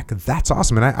feedback. That's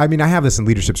awesome. And I have this in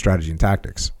leadership strategy and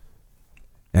tactics.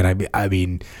 And I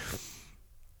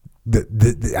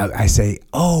say,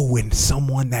 when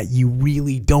someone that you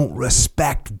really don't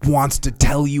respect wants to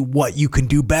tell you what you can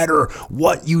do better,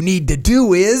 what you need to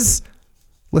do is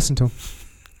listen to them.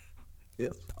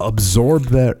 Absorb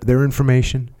their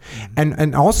information.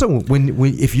 And also when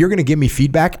if you're going to give me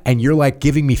feedback and you're like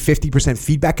giving me 50%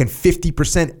 feedback and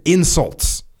 50%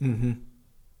 insults,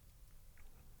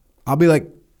 I'll be like,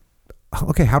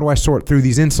 okay, how do I sort through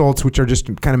these insults, which are just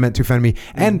kind of meant to offend me?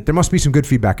 And there must be some good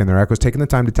feedback in there. Echo's taking the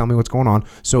time to tell me what's going on.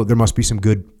 So there must be some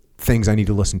good things I need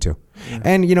to listen to.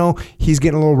 And he's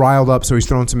getting a little riled up, so he's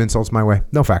throwing some insults my way.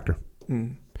 No factor.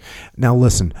 Now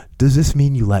listen, does this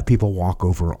mean you let people walk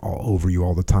over you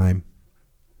all the time?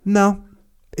 No,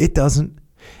 it doesn't.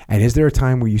 And is there a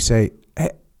time where you say,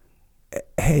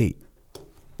 hey,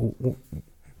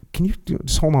 can you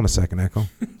just hold on a second, Echo?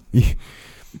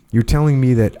 You're telling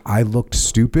me that I looked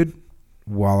stupid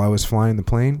while I was flying the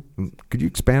plane? Could you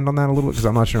expand on that a little bit? Because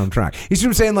I'm not sure I'm trying. You see what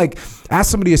I'm saying? Like,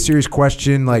 ask somebody a serious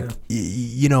question, like,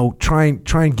 try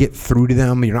and get through to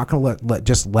them. You're not going to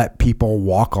just let people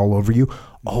walk all over you.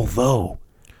 Although,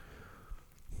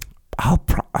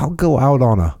 I'll go out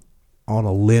on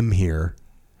a limb here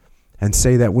and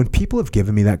say that when people have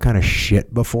given me that kind of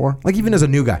shit before, like even as a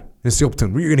new guy in a SEAL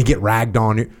platoon, where you're going to get ragged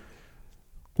on,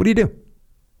 what do?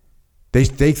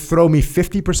 They throw me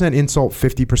 50% insult,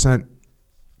 50%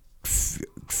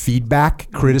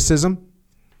 feedback, criticism.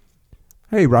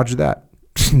 Hey, roger that.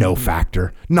 No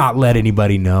factor. Not let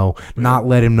anybody know. Not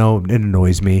let him know it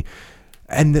annoys me.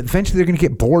 And eventually they're going to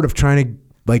get bored of trying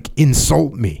to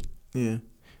insult me. Yeah.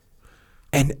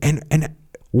 And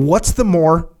what's the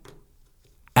more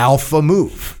alpha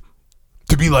move?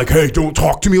 To be like, hey, don't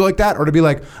talk to me like that? Or to be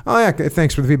like, oh yeah,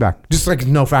 thanks for the feedback. Just like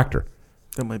no factor.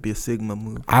 That might be a Sigma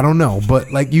move. I don't know,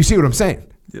 but you see what I'm saying?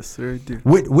 Yes, sir, I do.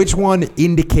 Which one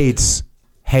indicates,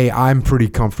 hey, I'm pretty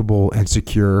comfortable and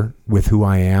secure with who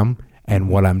I am and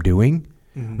what I'm doing?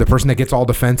 Mm-hmm. The person that gets all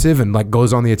defensive and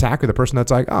goes on the attack, or the person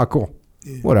that's like, oh, cool,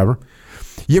 whatever.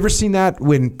 You ever seen that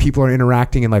when people are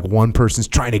interacting and one person's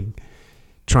trying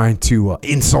to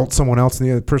insult someone else and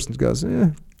the other person goes,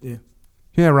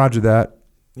 yeah, roger that.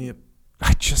 Yep.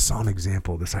 I just saw an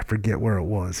example of this. I forget where it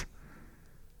was.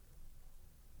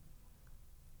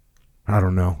 I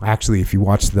don't know. Actually, if you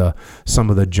watch some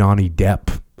of the Johnny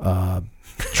Depp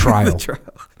trial,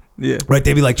 yeah, right,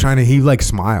 they'd be trying to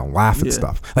smile, laugh and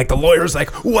stuff. Like the lawyer's like,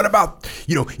 what about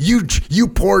you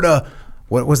poured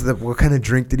what kind of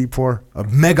drink did he pour? A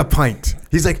mega pint.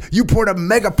 He's like, you poured a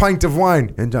mega pint of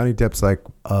wine, and Johnny Depp's like,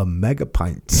 a mega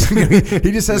pint.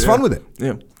 He just has fun with it.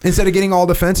 Yeah. Instead of getting all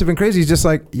defensive and crazy, he's just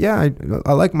like, yeah,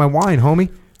 I like my wine,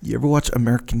 homie. You ever watch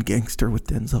American Gangster with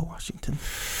Denzel Washington?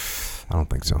 I don't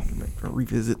think so. I'll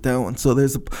revisit that one. So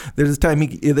there's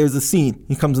a scene.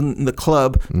 He comes in the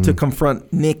club to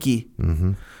confront Nikki,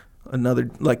 another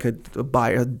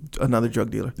another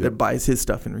drug dealer that buys his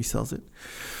stuff and resells it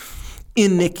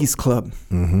in Nikki's club,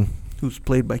 who's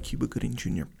played by Cuba Gooding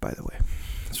Jr., by the way.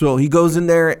 So he goes in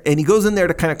there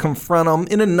to kind of confront him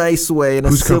in a nice way, in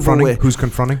a civil way. Who's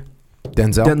confronting?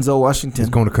 Denzel? Denzel Washington. He's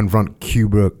going to confront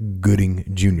Cuba Gooding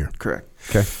Jr. Correct.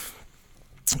 Okay.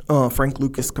 Frank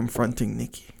Lucas confronting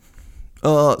Nikki.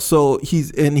 So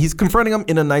he's confronting him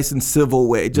in a nice and civil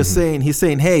way. Just he's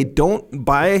saying, hey, don't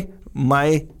buy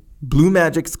my Blue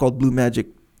Magic. It's called Blue Magic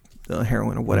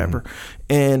heroin or whatever,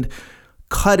 and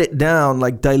cut it down,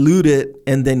 dilute it,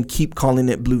 and then keep calling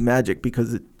it Blue Magic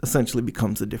because it essentially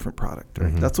becomes a different product.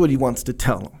 Right? That's what he wants to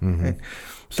tell him. Right?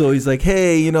 So he's like,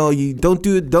 hey, you don't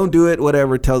do it,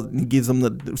 whatever. He gives him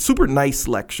the super nice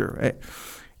lecture, right?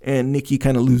 And Nicky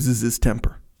kind of loses his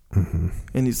temper. And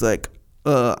he's like,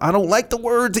 I don't like the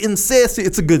words insist.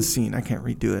 It's a good scene. I can't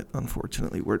redo it,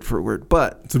 unfortunately, word for word,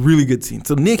 but it's a really good scene.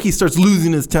 So Nicky starts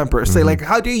losing his temper. Say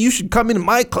how dare you should come into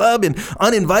my club and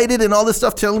uninvited and all this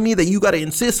stuff, telling me that you got to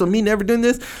insist on me never doing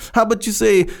this. How about you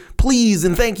say please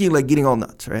and thank you, getting all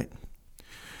nuts, right?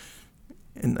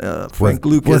 And Frank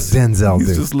Lucas, what's Denzel he's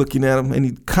do? Just looking at him, and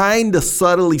he kind of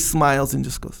subtly smiles and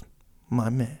just goes, my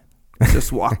man.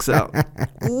 just walks out.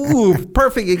 Ooh,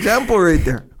 perfect example right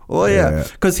there. Oh yeah,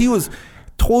 because he was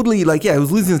totally like, he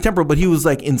was losing his temper, but he was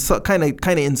like kind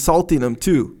of insulting him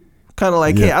too. Kind of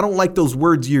like, hey, I don't like those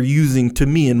words you're using to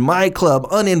me in my club,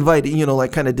 uninvited.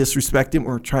 Like kind of disrespect him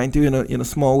or trying to in a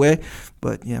small way.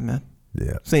 But yeah, man.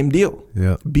 Yeah. Same deal.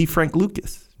 Yeah. Be Frank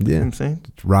Lucas. Yeah. You know what I'm saying?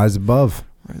 Rise above.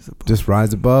 Just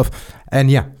rise above. And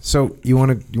yeah, so you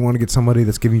want to get somebody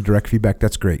that's giving you direct feedback.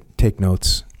 That's great. Take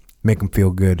notes. Make them feel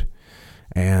good.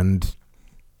 And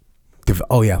here's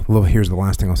the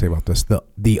last thing I'll say about this.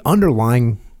 The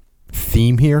underlying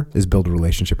theme here is build a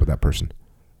relationship with that person.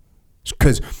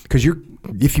 Because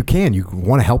if you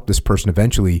want to help this person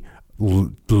eventually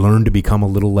learn to become a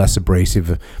little less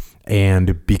abrasive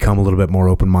and become a little bit more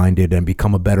open-minded and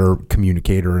become a better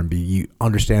communicator and you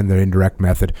understand the indirect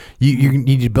method. You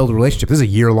need to build a relationship. This is a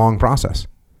year-long process,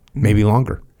 maybe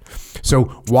longer. So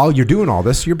while you're doing all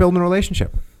this, you're building a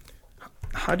relationship.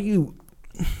 How do you?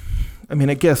 I mean,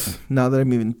 I guess now that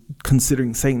I'm even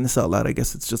considering saying this out loud, I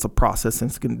guess it's just a process and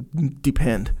it's going to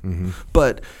depend. Mm-hmm.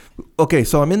 But, okay,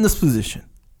 so I'm in this position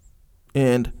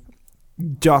and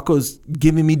Jocko's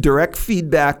giving me direct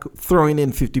feedback, throwing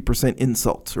in 50%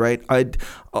 insults, right?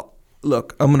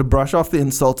 Look, I'm going to brush off the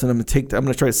insults and I'm going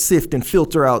to try to sift and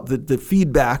filter out the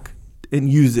feedback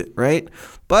and use it, right?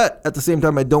 But at the same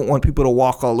time, I don't want people to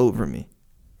walk all over me,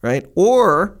 right?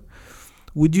 Or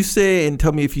would you say, and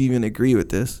tell me if you even agree with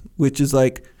this, which is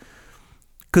like,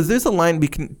 because there's a line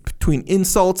between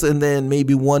insults and then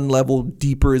maybe one level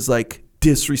deeper is like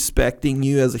disrespecting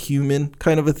you as a human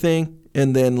kind of a thing.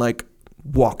 And then like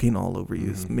walking all over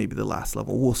you is maybe the last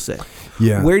level, we'll say.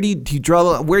 Yeah. Where do you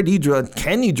draw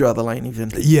can you draw the line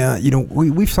even? Yeah.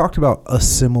 We've talked about a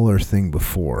similar thing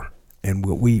before. And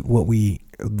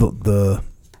the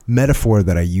metaphor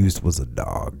that I used was a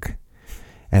dog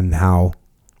and how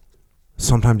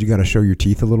sometimes you got to show your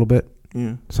teeth a little bit.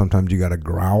 Yeah. Sometimes you got to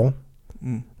growl.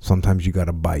 Sometimes you got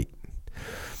to bite.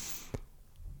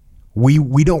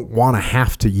 We don't want to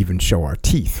have to even show our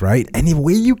teeth, right? And the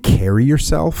way you carry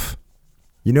yourself,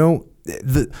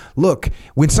 look,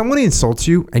 when someone insults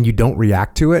you and you don't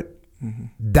react to it,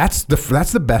 that's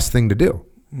the best thing to do.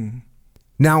 Mm-hmm.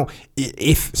 Now,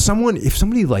 if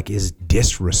somebody like is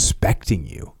disrespecting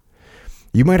you,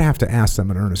 you might have to ask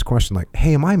them an earnest question like,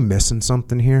 "Hey, am I missing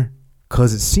something here?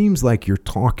 Because it seems like you're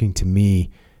talking to me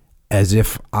as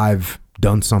if I've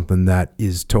done something that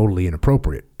is totally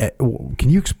inappropriate. Can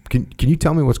you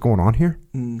tell me what's going on here?"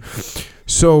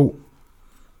 So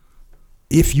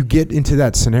if you get into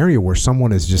that scenario where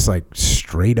someone is just like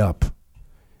straight up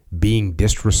being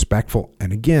disrespectful,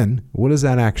 and again, what does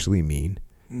that actually mean?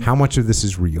 How much of this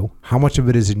is real? How much of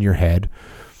it is in your head?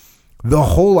 The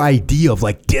whole idea of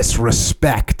like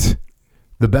disrespect,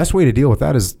 the best way to deal with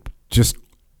that is just,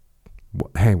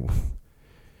 hey,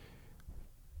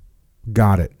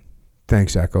 got it.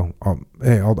 Thanks, Echo.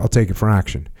 I'll take it for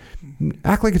action.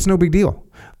 Act like it's no big deal.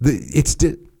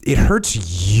 It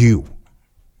hurts you.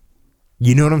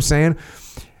 You know what I'm saying?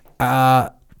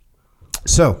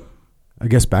 So, I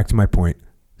guess back to my point.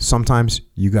 Sometimes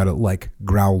you gotta like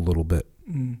growl a little bit.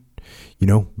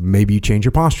 Maybe you change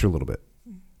your posture a little bit.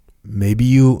 Maybe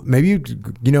you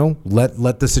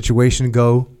let the situation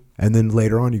go, and then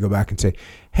later on you go back and say,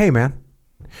 "Hey, man,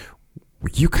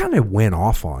 you kind of went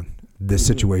off on this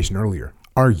situation earlier.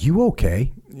 Are you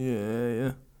okay?"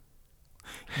 Yeah.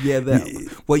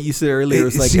 What you said earlier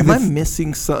was like, am I missing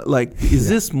is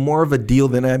this more of a deal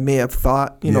than I may have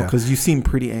thought? Because you seem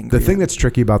pretty angry. The thing that's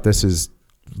tricky about this is,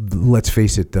 let's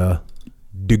face it, the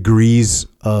degrees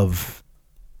of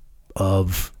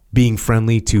being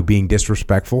friendly to being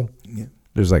disrespectful. Yeah.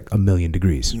 There's like a million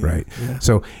degrees, right? Yeah.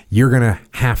 So you're gonna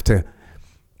have to,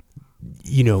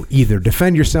 either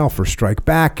defend yourself or strike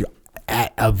back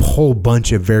at a whole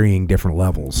bunch of varying different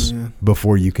levels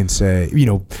before you can say,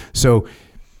 so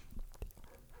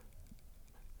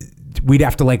we'd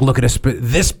have to like look at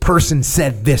this person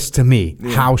said this to me.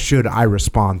 Yeah. How should I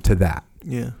respond to that?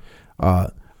 Yeah.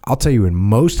 I'll tell you, in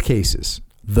most cases,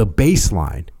 the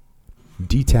baseline,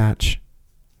 detach,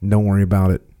 don't worry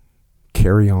about it,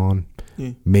 carry on.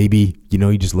 Yeah. Maybe,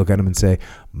 you just look at them and say,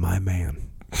 "My man."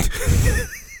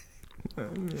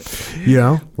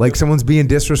 Like someone's being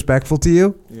disrespectful to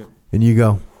you, and you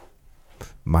go,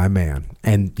 "My man,"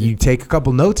 and you take a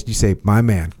couple notes and you say, "My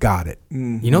man, got it."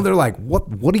 Mm-hmm. They're like,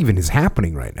 what even is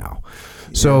happening right now?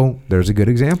 Yeah. So there's a good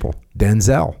example.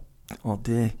 Denzel. All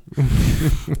day.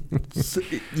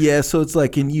 So it's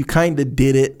like, and you kind of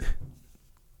did it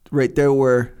right there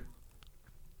where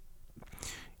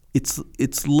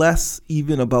it's less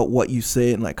even about what you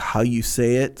say and like how you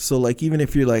say it. So like, even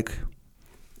if you're like,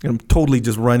 And I'm totally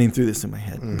just running through this in my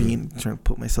head, trying to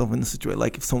put myself in the situation.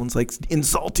 Like if someone's like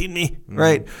insulting me,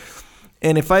 right?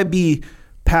 And if I be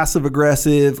passive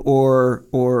aggressive or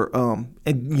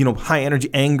high energy,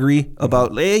 angry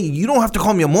about, hey, you don't have to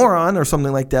call me a moron or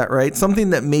something like that, right? Something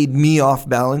that made me off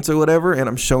balance or whatever, and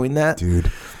I'm showing that.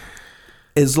 Dude.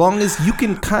 As long as you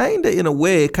can kind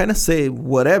of say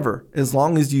whatever, as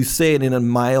long as you say it in a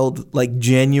mild, like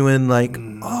genuine, like,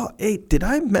 oh, hey, did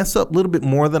I mess up a little bit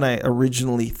more than I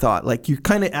originally thought? Like you're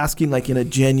kind of asking like in a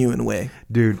genuine way.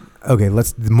 Dude, okay,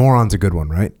 the moron's a good one,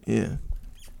 right? Yeah.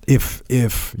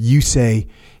 If you say,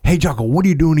 hey, Jocko, what are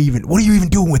you even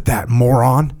doing with that,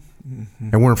 moron? Mm-hmm.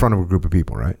 And we're in front of a group of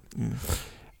people, right? Mm.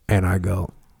 And I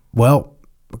go, well,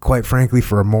 quite frankly,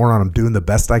 for a moron, I'm doing the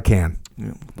best I can.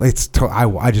 Yeah.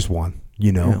 I just won,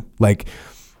 like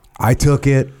I took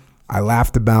it, I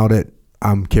laughed about it,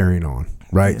 I'm carrying on,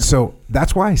 right? Yeah. So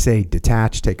that's why I say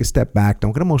detach, take a step back,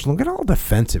 don't get emotional, don't get all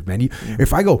defensive, man.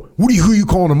 If I go, who are you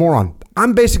calling a moron?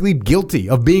 I'm basically guilty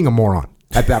of being a moron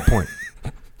at that point.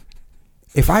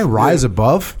 If I rise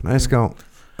above, I just go,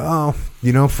 oh,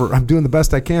 I'm doing the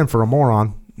best I can for a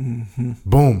moron. Mm-hmm.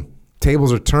 Boom,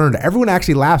 tables are turned. Everyone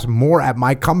actually laughs more at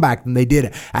my comeback than they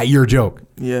did at your joke.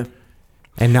 Yeah.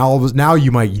 And now you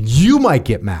might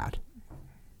get mad.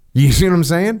 You see what I'm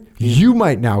saying? Yeah. You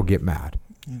might now get mad.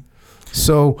 Yeah.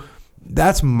 So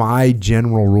that's my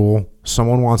general rule.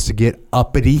 Someone wants to get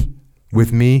uppity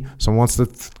with me. Someone wants to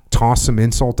toss some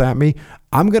insult at me.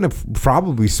 I'm going to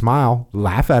probably smile,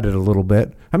 laugh at it a little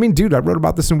bit. I mean, dude, I wrote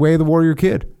about this in Way of the Warrior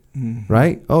Kid,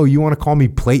 right? Oh, you want to call me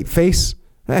plate face?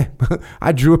 Hey,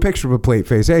 I drew a picture of a plate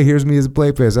face. Hey, here's me as a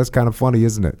plate face. That's kind of funny,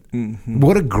 isn't it? Mm-hmm.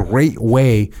 What a great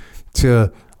way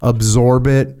to absorb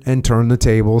it and turn the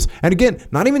tables. And again,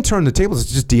 not even turn the tables,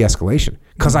 it's just de-escalation.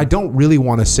 Because I don't really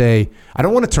want to say, I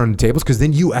don't want to turn the tables because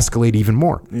then you escalate even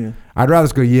more. Yeah. I'd rather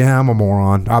just go, yeah, I'm a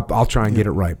moron. I'll try and get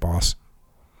it right, boss.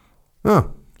 Huh.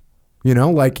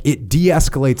 Like it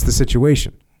de-escalates the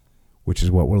situation, which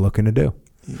is what we're looking to do.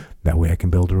 Yeah. That way I can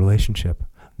build a relationship.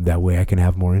 That way I can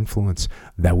have more influence.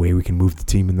 That way we can move the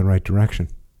team in the right direction.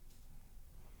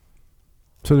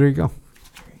 So there you go.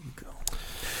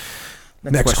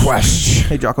 Next question.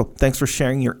 Hey, Jocko, thanks for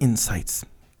sharing your insights.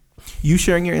 You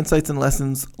sharing your insights and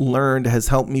lessons learned has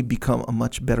helped me become a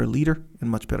much better leader and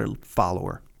much better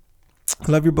follower.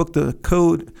 I love your book, The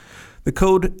Code,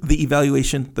 the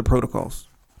Evaluation, the Protocols.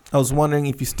 I was wondering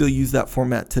if you still use that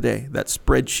format today, that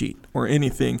spreadsheet or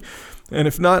anything. And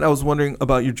if not, I was wondering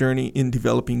about your journey in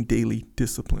developing daily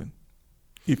discipline.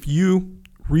 If you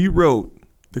rewrote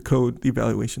the Code, the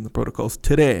Evaluation, the Protocols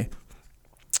today,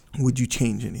 would you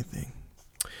change anything?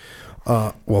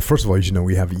 Well, first of all,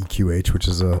 we have EQH, which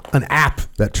is an app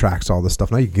that tracks all this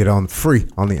stuff. Now you can get on free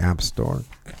on the App Store.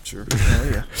 Sure.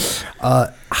 Oh,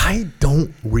 yeah. I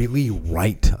don't really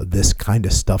write this kind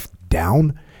of stuff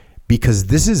down because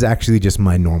this is actually just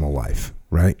my normal life,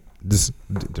 right?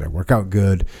 Did I work out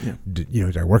good? Yeah.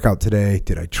 Did I work out today?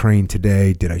 Did I train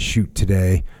today? Did I shoot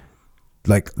today?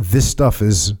 Like this stuff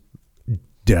is,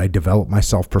 did I develop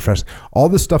myself professionally? All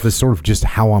this stuff is sort of just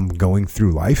how I'm going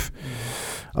through life.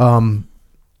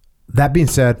 That being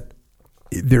said,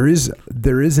 there is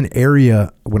an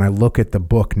area when I look at the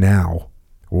book now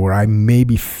where I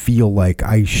maybe feel like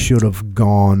I should have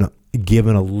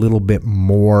given a little bit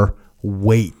more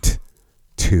weight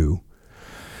to.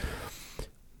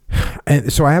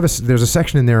 And so there's a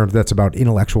section in there that's about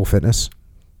intellectual fitness,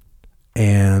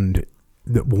 and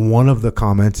one of the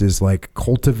comments is like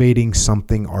cultivating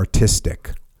something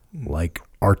artistic, like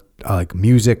art, like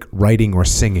music, writing, or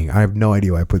singing. I have no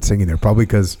idea why I put singing there. Probably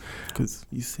because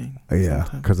you sing. Yeah,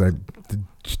 because I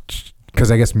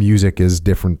guess music is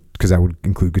different because that would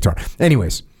include guitar.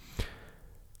 Anyways,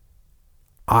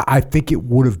 I think it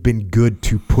would have been good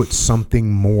to put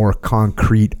something more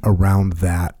concrete around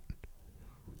that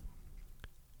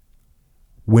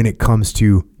when it comes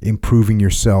to improving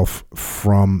yourself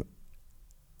from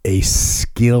a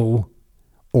skill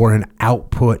or an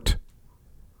output,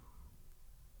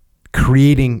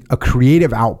 creating a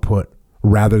creative output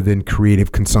rather than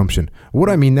creative consumption. What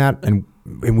I mean that, and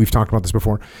we've talked about this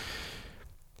before,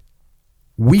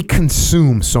 we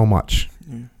consume so much.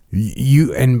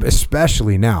 You, and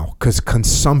especially now, because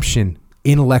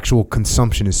intellectual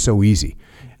consumption is so easy.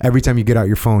 Every time you get out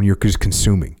your phone, you're just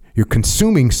consuming. You're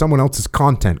consuming someone else's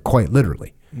content, quite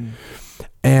literally.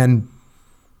 And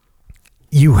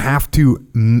you have to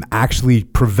actually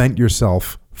prevent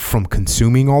yourself from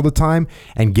consuming all the time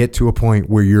and get to a point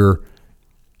where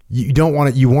you don't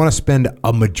want to, you want to spend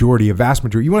a vast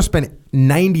majority, you want to spend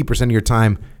 90% of your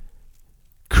time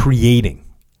creating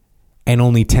and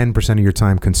only 10% of your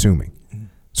time consuming.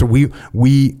 So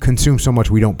we consume so much,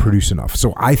 we don't produce enough.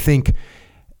 So I think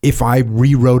if I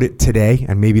rewrote it today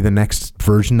and maybe the next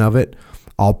version of it,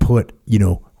 I'll put,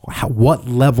 what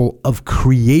level of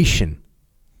creation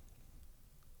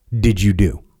did you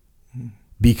do?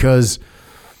 Because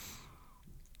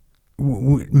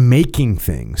making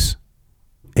things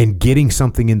and getting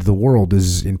something into the world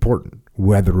is important.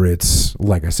 Whether it's,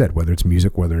 like I said, whether it's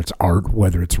music, whether it's art,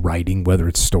 whether it's writing, whether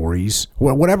it's stories,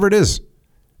 whatever it is,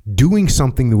 doing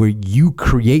something the way you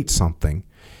create something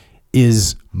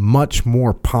is much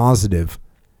more positive,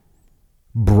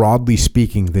 broadly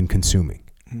speaking, than consuming.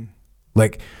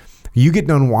 Like, you get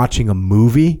done watching a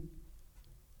movie,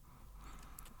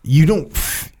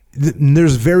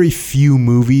 there's very few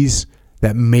movies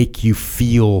that make you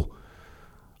feel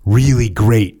really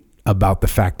great about the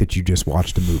fact that you just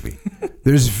watched a movie.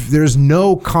 There's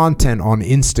no content on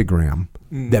Instagram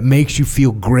that makes you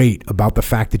feel great about the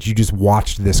fact that you just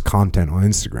watched this content on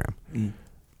Instagram.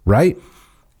 Right?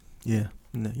 Yeah.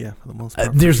 Yeah, for the most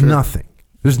part. There's nothing.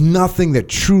 There's nothing that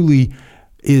truly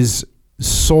is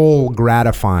soul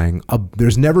gratifying. I've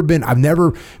never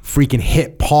freaking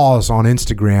hit pause on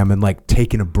Instagram and like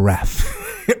taken a breath.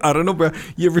 I don't know, bro.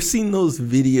 You ever seen those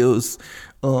videos?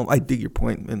 I dig your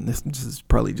point, and this is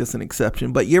probably just an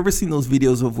exception, but you ever seen those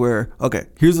videos of where, okay,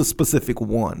 here's a specific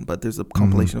one, but there's a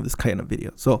compilation of this kind of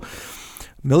video. So,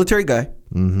 military guy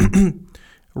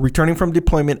returning from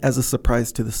deployment as a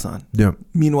surprise to the son. Yeah.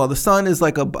 Meanwhile, the son is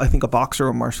like I think a boxer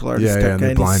or martial artist type guy.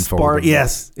 And blindfolded.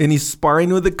 And he's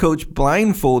sparring with the coach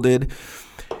blindfolded,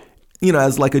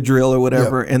 as like a drill or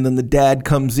whatever. Yep. And then the dad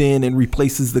comes in and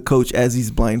replaces the coach as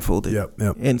he's blindfolded.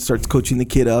 And starts coaching the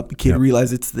kid up. The kid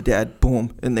realizes it's the dad.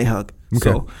 Boom. And they hug.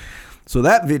 Okay. So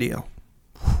that video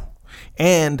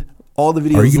and all the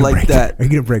videos like that. Are you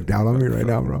going to break down on me right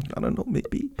now, bro? I don't know.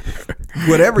 Maybe.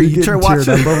 Whatever. You try to watch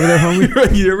over there,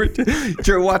 homie. You ever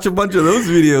try to watch a bunch of those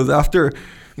videos after,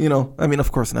 I mean,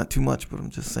 of course, not too much, but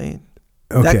I'm just saying.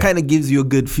 Okay. That kind of gives you a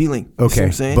good feeling. Okay. You know what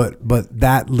I'm saying? But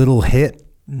that little hit,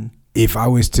 if I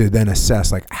was to then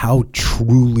assess, like, how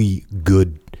truly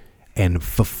good and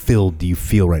fulfilled do you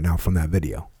feel right now from that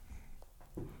video?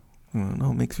 I don't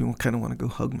know. It makes me kind of want to go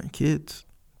hug my kids.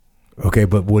 Okay,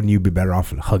 but wouldn't you be better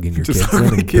off hugging your kids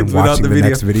than watching the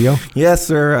next video? Yes,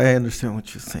 sir. I understand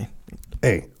what you're saying.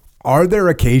 Hey, are there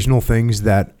occasional things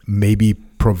that maybe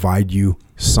provide you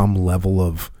some level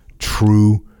of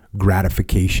true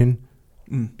gratification?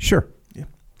 Sure. Yeah.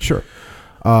 Sure.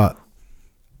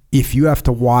 If you have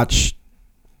to watch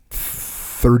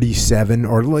 37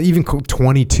 or even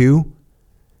 22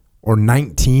 or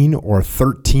 19 or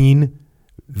 13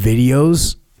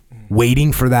 videos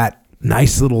waiting for that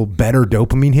nice little better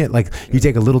dopamine hit, like you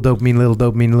take a little dopamine,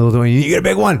 you get a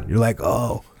big one. You're like,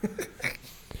 oh.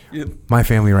 Yep. My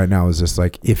family right now is just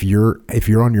like, if you're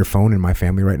on your phone in my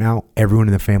family right now, everyone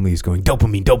in the family is going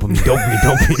dopamine.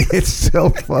 It's so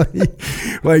funny.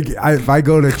 Like if I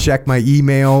go to check my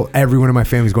email, everyone in my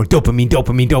family is going dopamine.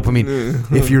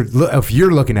 If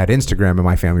you're looking at Instagram in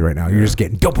my family right now, you're just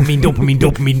getting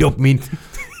dopamine.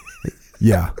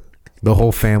 Yeah. The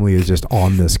whole family is just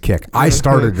on this kick. I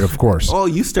started it, of course. Oh,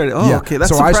 you started. Oh, yeah. Okay.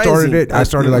 That's surprising. I started it. I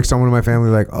started like someone in my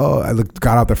family like,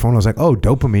 got out their phone. I was like, oh,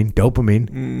 dopamine.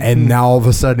 Mm-hmm. And now all of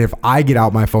a sudden, if I get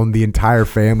out my phone, the entire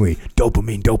family,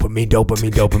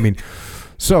 dopamine.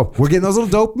 So we're getting those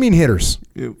little dopamine hitters.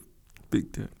 Yep.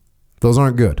 Big time. Those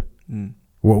aren't good.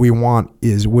 What we want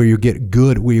is where you get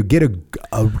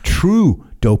a true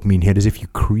dopamine hit is if you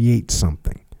create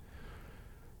something.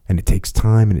 And it takes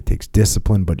time and it takes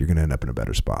discipline, but you're going to end up in a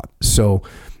better spot. So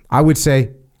I would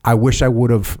say, I wish I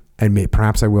would have, and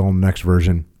perhaps I will in the next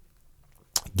version,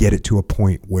 get it to a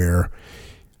point where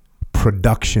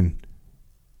production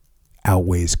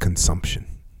outweighs consumption.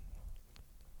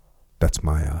 That's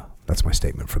my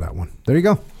statement for that one. There you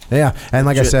go. Yeah. And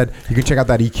like I said, you can check out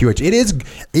that EQH.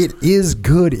 It is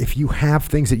good if you have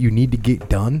things that you need to get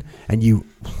done. And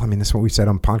this is what we said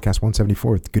on podcast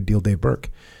 174 with Good Deal Dave Burke.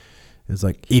 It's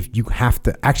like, if you have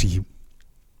to actually,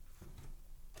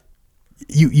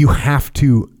 you have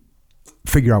to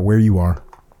figure out where you are,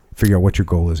 figure out what your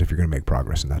goal is if you're going to make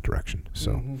progress in that direction.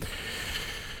 So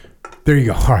there you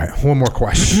go. All right. One more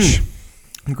question.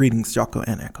 Greetings, Jocko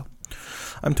and Echo.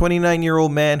 I'm a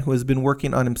 29-year-old man who has been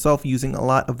working on himself using a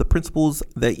lot of the principles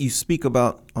that you speak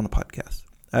about on the podcast.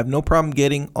 I have no problem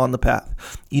getting on the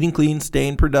path, eating clean,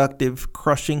 staying productive,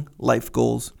 crushing life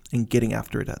goals, and getting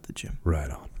after it at the gym.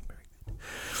 Right on.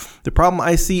 The problem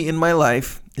I see in my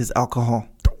life is alcohol.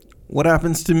 What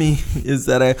happens to me is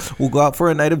that I will go out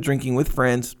for a night of drinking with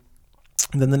friends.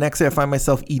 And then the next day I find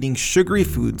myself eating sugary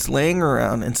foods, laying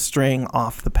around and straying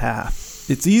off the path.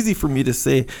 It's easy for me to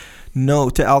say no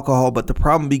to alcohol, but the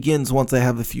problem begins once I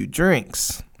have a few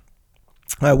drinks.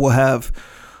 I will have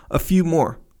a few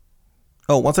more.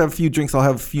 Once I have a few drinks, I'll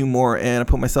have a few more, and I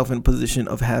put myself in a position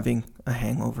of having a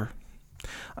hangover.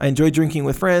 I enjoy drinking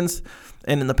with friends,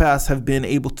 and in the past have been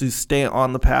able to stay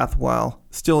on the path while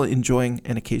still enjoying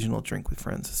an occasional drink with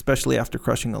friends, especially after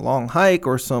crushing a long hike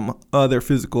or some other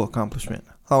physical accomplishment.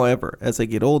 However, as I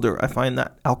get older, I find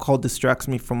that alcohol distracts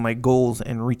me from my goals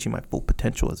and reaching my full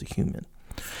potential as a human.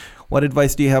 What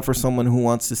advice do you have for someone who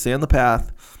wants to stay on the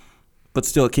path, but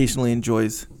still occasionally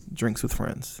enjoys drinks with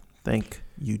friends? Thank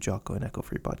you, Jocko and Echo,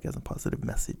 for your podcast and positive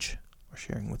message or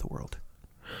sharing with the world.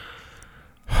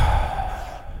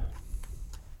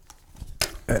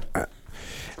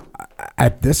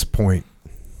 At this point,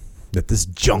 at this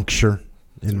juncture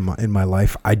in my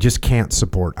life, I just can't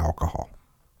support alcohol.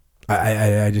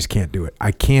 I just can't do it.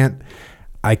 I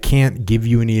can't give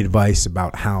you any advice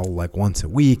about how, like, once a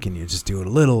week and you just do it a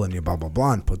little and you blah blah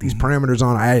blah and put these parameters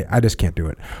on. I just can't do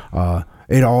it.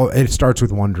 It starts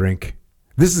with one drink.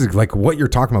 This is like what you're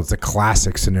talking about. It's a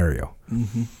classic scenario.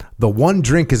 Mm-hmm. The one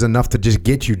drink is enough to just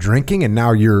get you drinking, and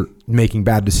now you're making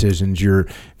bad decisions. You're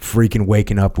freaking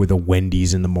waking up with a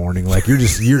Wendy's in the morning. Like you're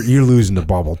losing the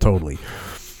bubble totally.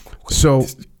 So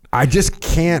I just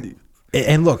can't.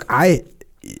 And look,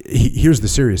 here's the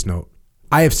serious note.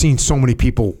 I have seen so many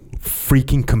people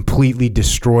freaking completely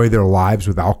destroy their lives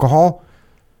with alcohol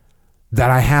that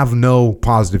I have no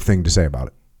positive thing to say about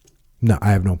it. No,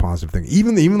 I have no positive thing.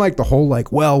 Even like the whole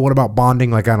like, well, what about bonding?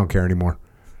 Like, I don't care anymore.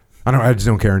 I just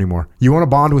don't care anymore. You want to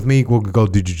bond with me? We'll go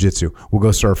do jiu-jitsu. We'll go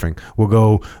surfing. We'll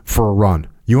go for a run.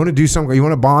 You want to do something? You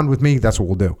want to bond with me? That's what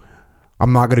we'll do.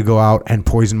 I'm not going to go out and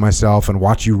poison myself and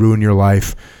watch you ruin your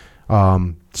life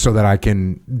so that I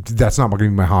can. That's not going to be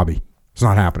my hobby. It's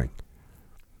not happening.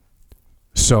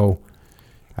 So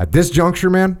at this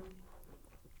juncture, man,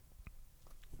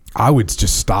 I would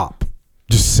just stop.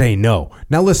 Just say no.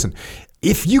 Now listen,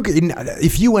 if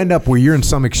you end up where you're in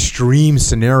some extreme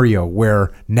scenario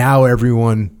where now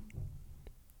everyone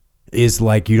is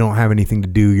like, you don't have anything to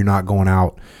do, you're not going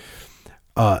out,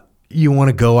 you want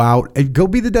to go out and go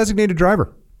be the designated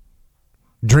driver.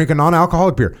 Drink a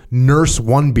non-alcoholic beer. Nurse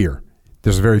one beer.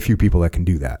 There's very few people that can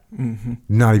do that. Mm-hmm.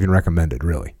 Not even recommended,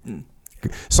 really.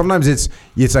 Sometimes it's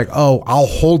like, oh, I'll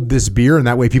hold this beer, and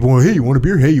that way people go, hey, you want a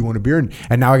beer? Hey, you want a beer?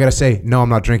 And now I got to say, no, I'm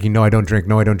not drinking. No, I don't drink.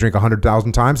 No, I don't drink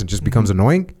 100,000 times. It just becomes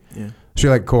annoying. Yeah. So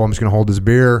you're like, cool, I'm just going to hold this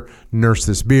beer, nurse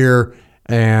this beer,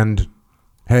 and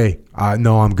hey,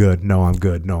 no, I'm good. No, I'm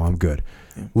good. No, I'm good.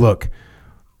 Yeah. Look,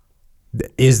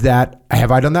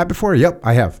 have I done that before? Yep,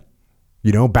 I have.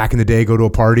 Back in the day, go to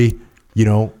a party,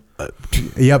 yep,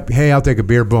 hey, I'll take a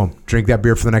beer, boom, drink that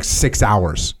beer for the next 6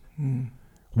 hours.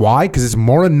 Why? Because it's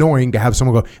more annoying to have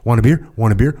someone go, want a beer?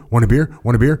 Want a beer? Want a beer?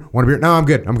 Want a beer? Want a beer? No, I'm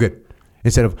good. I'm good.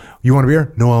 Instead of, you want a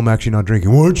beer? No, I'm actually not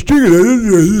drinking. Why don't you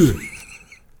drink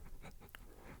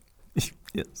it?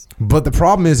 Yes. But the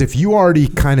problem is, if you already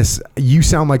you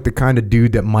sound like the kind of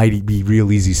dude that might be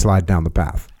real easy slide down the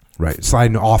path. Right,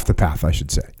 sliding off the path, I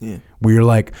should say. Yeah. Where you're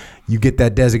like, you get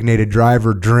that designated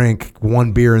driver, drink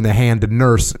one beer in the hand to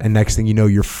nurse, and next thing you know,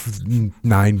 you're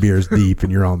 9 beers deep,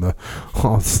 and you're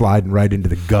sliding right into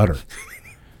the gutter.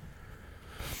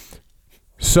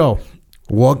 So,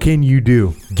 what can you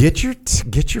do? Get your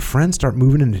friends, start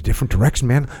moving in a different direction,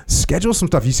 man. Schedule some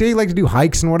stuff. You say you like to do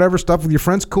hikes and whatever stuff with your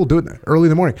friends. Cool, do it early in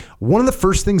the morning. One of the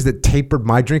first things that tapered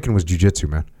my drinking was jiu-jitsu,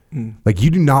 man. Like, you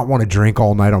do not want to drink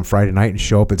all night on Friday night and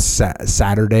show up at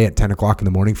Saturday at 10 o'clock in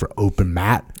the morning for open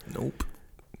mat. Nope.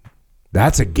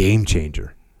 That's a game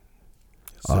changer.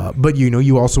 But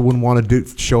you also wouldn't want to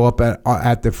show up at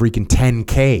the freaking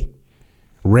 10K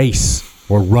race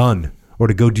or run, or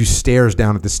to go do stairs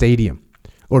down at the stadium,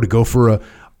 or to go for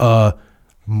a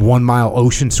 1 mile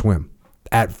ocean swim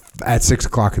at 6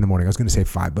 o'clock in the morning. I was going to say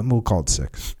 5, but we'll call it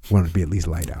 6. We want it to be at least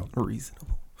light out. Reasonable.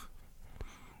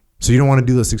 So you don't want to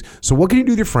do those things. So what can you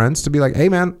do with your friends to be like, hey,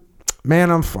 man, I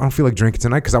don't feel like drinking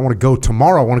tonight because I want to go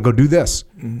tomorrow. I want to go do this.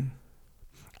 Mm-hmm.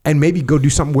 And maybe go do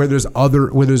something where there's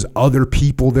other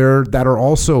people there that are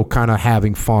also kind of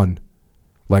having fun.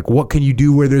 Like, what can you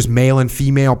do where there's male and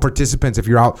female participants if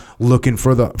you're out looking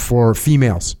for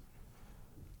females?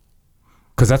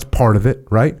 Because that's part of it,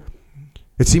 right?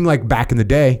 It seemed like back in the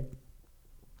day,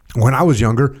 when I was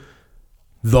younger,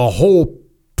 the whole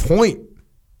point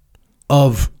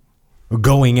of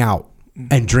going out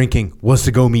and drinking was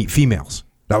to go meet females.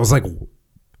 That was like,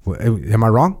 am I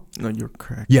wrong? No, you're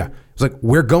correct. Yeah. It's like,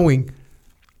 we're going,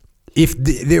 if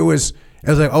there was, it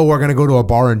was like, oh, we're going to go to a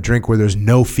bar and drink where there's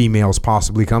no females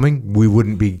possibly coming, we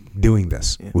wouldn't be doing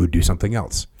this. Yeah. We would do something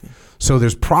else. Yeah. So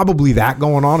there's probably that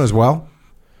going on as well.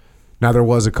 Now, there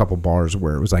was a couple bars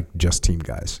where it was like just team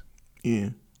guys. Yeah.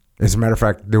 As a matter of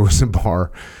fact, there was a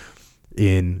bar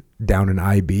down in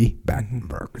IB back in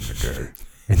the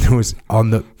and there was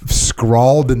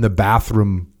scrawled in the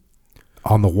bathroom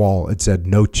on the wall, it said,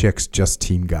 "No chicks, just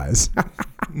team guys."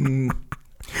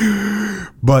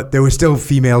 But there were still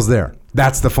females there.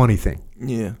 That's the funny thing.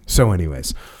 Yeah. So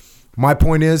anyways, my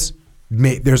point is,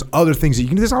 there's other things that you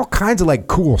can do. There's all kinds of like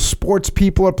cool sports.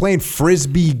 People are playing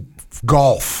frisbee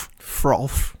golf.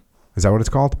 Frolf. Is that what it's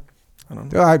called? I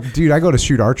don't know. I go to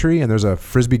shoot archery and there's a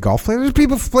frisbee golf play. There's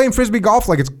people playing frisbee golf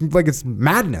like it's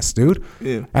madness, dude.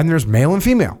 Yeah. And there's male and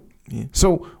female. Yeah.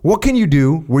 So what can you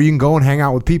do where you can go and hang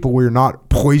out with people where you're not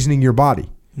poisoning your body?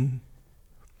 Mm-hmm.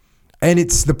 And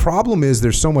the problem is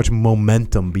there's so much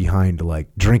momentum behind like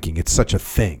drinking. It's such a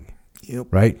thing. Yep.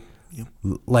 Right? Yep.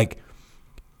 Like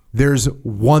there's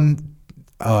one,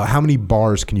 how many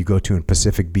bars can you go to in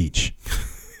Pacific Beach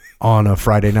on a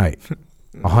Friday night?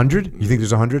 100? You think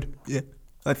there's 100? Yeah,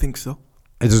 I think so.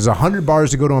 There's 100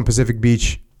 bars to go to on Pacific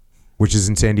Beach, which is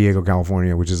in San Diego,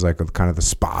 California, which is like kind of the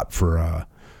spot for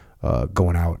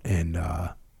going out and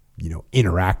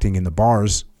interacting in the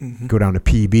bars. Mm-hmm. Go down to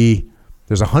PB.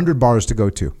 There's 100 bars to go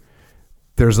to.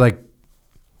 There's like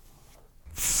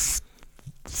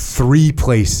 3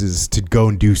 places to go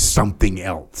and do something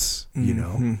else.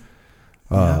 Mm-hmm.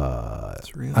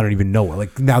 That's real. I don't even know.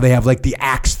 Like now they have like the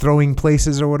axe throwing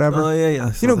places or whatever. Oh yeah.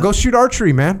 Go shoot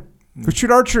archery, man. Go shoot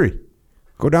archery.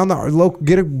 Go down the local,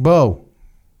 get a bow.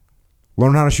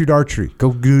 Learn how to shoot archery.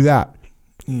 Go do that.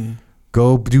 Yeah.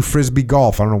 Go do frisbee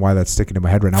golf. I don't know why that's sticking in my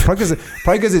head right now. Probably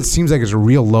because it seems like it's a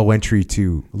real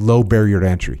low barrier to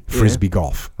entry. Frisbee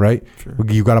golf, right? Sure.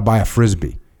 You got to buy a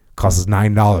frisbee. Costs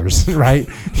 $9, right?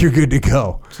 You're good to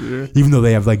go. Sure. Even though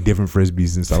they have like different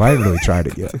frisbees and stuff. I haven't really tried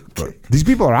it yet. But these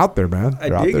people are out there, man.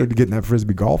 They're out there getting that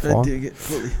frisbee golf on. I dig it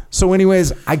fully. So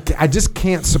anyways, I just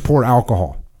can't support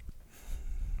alcohol.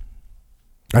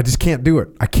 I just can't do it.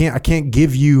 I can't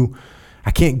give you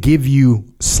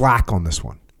slack on this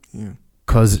one. Yeah.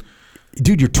 Cause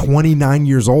dude, you're 29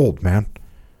 years old, man.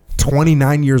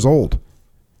 29 years old.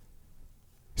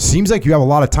 Seems like you have a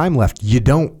lot of time left. You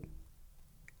don't,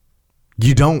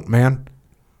 man.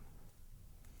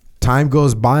 Time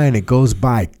goes by and it goes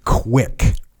by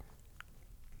quick.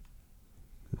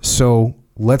 So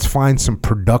let's find some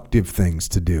productive things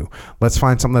to do. Let's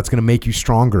find something that's going to make you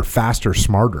stronger, faster,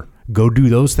 smarter. Go do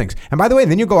those things. And by the way,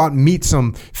 then you go out and meet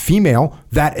some female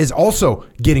that is also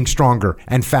getting stronger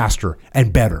and faster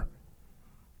and better.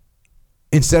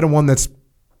 Instead of one that's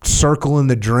circling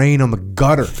the drain on the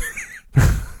gutter.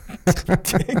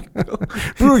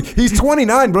 Bro, he's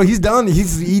 29, bro. He's done.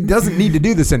 He doesn't need to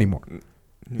do this anymore.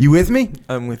 You with me?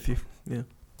 I'm with you. Yeah.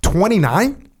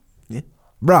 29? Yeah.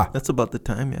 Bruh. That's about the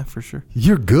time, yeah, for sure.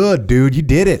 You're good, dude. You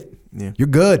did it. Yeah. You're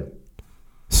good.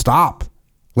 Stop.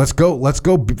 Let's go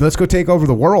take over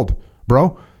the world,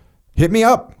 bro. Hit me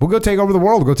up. We'll go take over the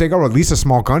world. We'll go take over at least a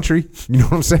small country. You know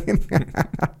what I'm saying?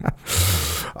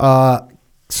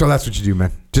 So that's what you do,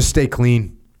 man. Just stay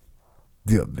clean.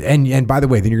 And by the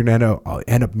way, then you're going to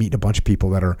end up meeting a bunch of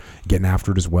people that are getting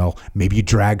after it as well. Maybe you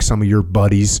drag some of your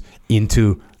buddies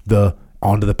onto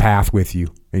the path with you,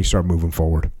 and you start moving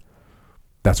forward.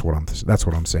 That's what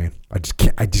I'm saying. I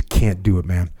just can't do it,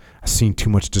 man. I've seen too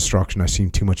much destruction. I've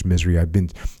seen too much misery. I've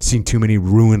seen too many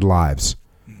ruined lives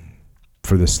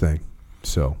for this thing.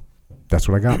 So that's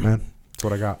what I got, man. That's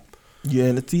what I got. Yeah,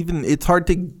 and it's hard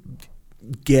to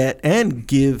get and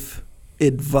give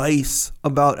advice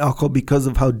about alcohol because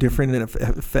of how different it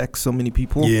affects so many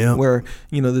people. Yeah. Where,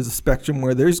 there's a spectrum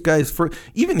where there's guys for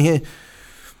even here,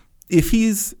 if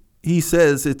he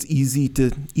says it's easy to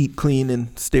eat clean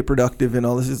and stay productive and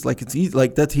all this, is like it's easy,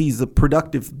 like that he's a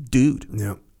productive dude.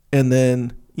 Yeah. And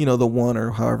then, the one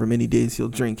or however many days he'll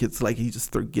drink, it's like he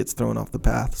just gets thrown off the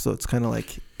path. So it's kind of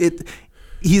like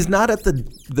he's not at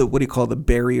the what do you call the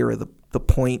barrier or the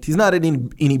point. He's not at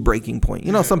any breaking point.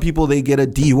 Some people, they get a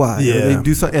DUI. Or they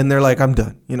do something and they're like, I'm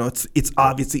done. It's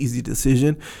obviously an easy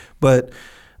decision. But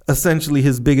essentially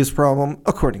his biggest problem,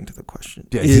 according to the question,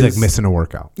 he's like missing a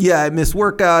workout. Yeah, I miss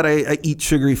workout. I eat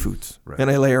sugary foods, right, and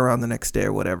I lay around the next day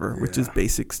or whatever, which is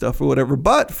basic stuff or whatever.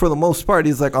 But for the most part,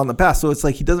 he's like on the path. So it's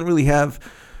like he doesn't really have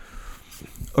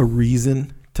a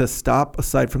reason to stop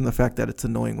aside from the fact that it's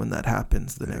annoying when that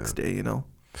happens the next day,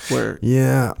 where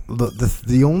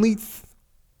the only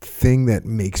thing that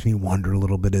makes me wonder a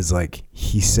little bit is like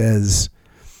he says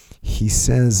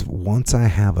once I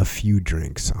have a few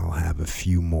drinks, I'll have a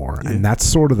few more. Yeah. And that's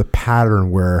sort of the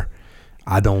pattern where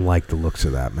I don't like the looks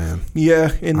of that, man.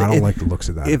 Yeah. And I don't like the looks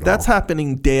of that. If that's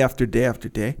happening day after day after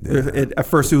day, at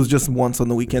first it was just once on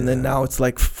the weekend, then now it's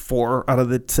like 4 out of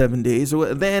the 7 days.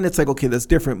 Then it's like, okay, that's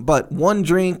different. But one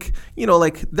drink,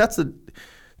 like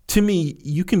to me,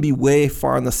 you can be way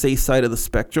far on the safe side of the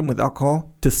spectrum with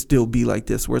alcohol to still be like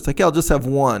this, where it's like, yeah, I'll just have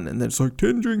one. And then it's like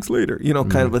 10 drinks later,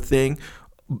 kind of a thing.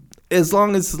 As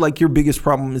long as like your biggest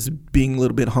problem is being a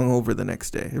little bit hungover the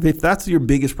next day. If that's your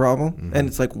biggest problem, and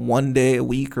it's like one day a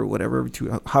week or whatever, every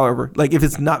 2, however, like if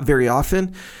it's not very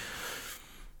often,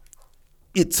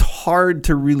 it's hard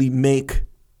to really make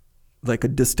like a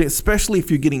distinct, especially if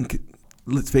you're getting,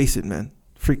 let's face it, man,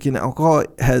 freaking alcohol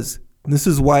has, this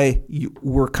is why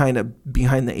we're kind of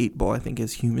behind the 8 ball, I think,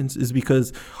 as humans, is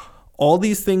because all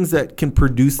these things that can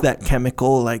produce that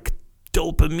chemical, like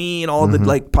dopamine, all the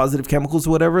like positive chemicals,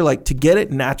 whatever, like to get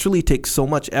it naturally takes so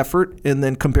much effort. And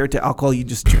then compared to alcohol, you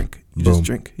just drink. Just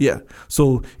drink. Yeah.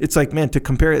 So it's like, man, to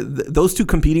compare those two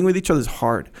competing with each other is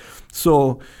hard.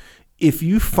 So if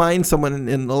you find someone,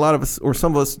 and a lot of us or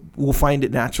some of us will find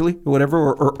it naturally or whatever,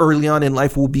 or early on in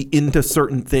life we'll be into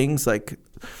certain things. Like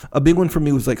a big one for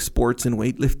me was like sports and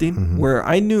weightlifting, where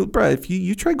I knew, bro, if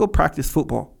you try to go practice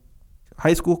football,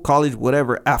 high school, college,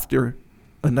 whatever, after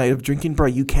a night of drinking, bro,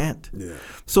 you can't. Yeah.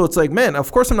 So it's like, man,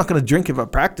 of course I'm not going to drink if I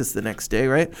practice the next day,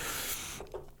 right?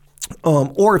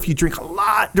 Or if you drink a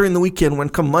lot during the weekend, when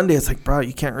come Monday, it's like, bro,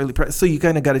 you can't really practice. So you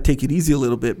kind of got to take it easy a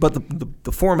little bit. But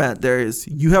the format there is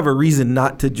you have a reason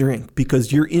not to drink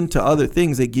because you're into other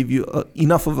things that give you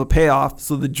enough of a payoff.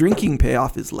 So the drinking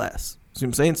payoff is less. See what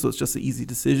I'm saying? So it's just an easy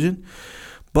decision.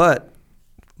 But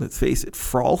let's face it,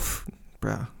 froth,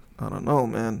 bro, I don't know,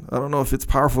 man. I don't know if it's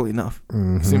powerful enough. See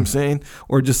what I'm saying?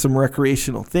 Or just some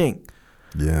recreational thing.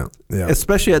 Yeah. Yeah.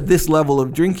 Especially at this level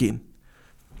of drinking.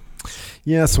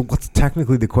 Yeah. So what's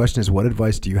technically the question is, what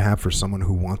advice do you have for someone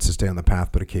who wants to stay on the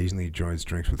path but occasionally joins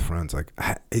drinks with friends? Like,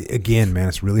 again, man,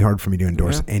 it's really hard for me to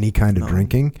endorse any kind of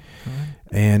drinking.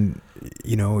 And,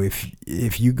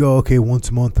 if you go, okay, once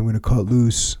a month I'm going to cut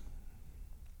loose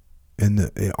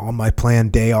on my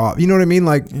planned day off, you know what I mean?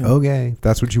 Like, okay, if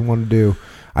that's what you want to do.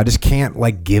 I just can't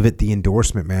like give it the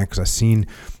endorsement, man, because I've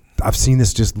seen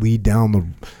this just lead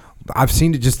down I've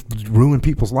seen it just ruin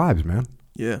people's lives, man.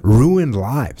 Yeah. Ruined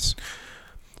lives.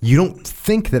 You don't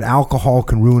think that alcohol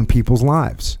can ruin people's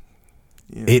lives.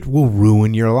 Yeah. It will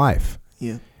ruin your life.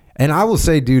 Yeah. And I will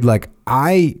say, dude, like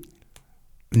I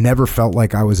never felt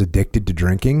like I was addicted to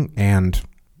drinking, and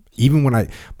even when I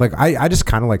just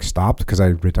kind of like stopped because I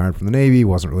retired from the Navy,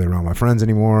 wasn't really around my friends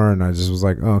anymore. And I just was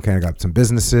like, oh, okay, I got some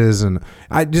businesses, and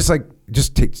I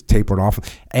just tapered off.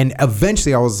 And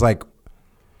eventually I was like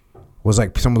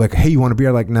someone like, hey, you want a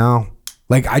beer? Like, no.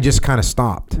 Like I just kind of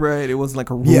stopped. Right. It wasn't like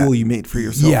a rule you made for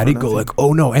yourself. Yeah. I didn't go like,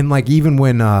 oh no. And like, even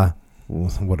when,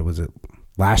 what was it?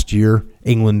 Last year,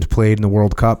 England played in the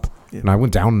World Cup, and I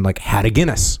went down and like had a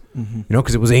Guinness,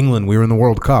 because it was England. We were in the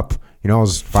World Cup. I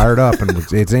was fired up, and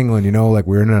it's England. Like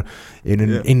we're in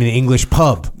an English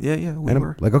pub. Yeah, yeah, we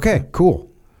were. Like, okay,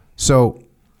 cool. So,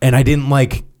 and I didn't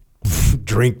like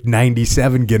drink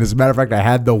 97 Guinness. As a matter of fact, I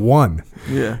had the one.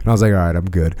 Yeah, and I was like, all right, I'm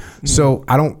good. So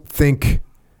I don't think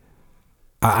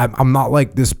I'm not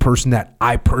like this person that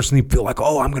I personally feel like,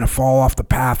 oh, I'm gonna fall off the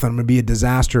path. I'm gonna be a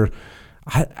disaster.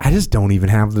 I just don't even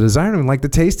have the desire. I don't even like the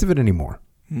taste of it anymore.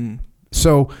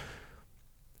 So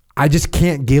I just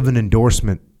can't give an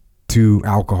endorsement to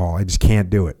alcohol. I just can't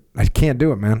do it. I can't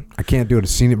do it, man. I can't do it. I've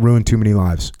seen it ruin too many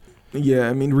lives. Yeah,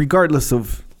 I mean, regardless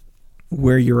of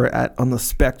where you're at on the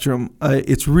spectrum,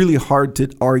 it's really hard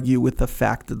to argue with the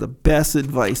fact that the best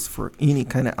advice for any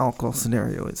kind of alcohol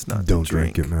scenario is not don't to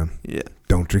drink. Drink it, man. Yeah,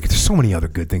 don't drink it. There's so many other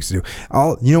good things to do.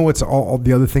 All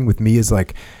the other thing with me is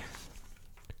like,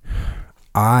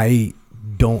 I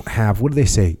don't have. What do they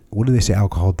say? What do they say?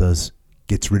 Alcohol does.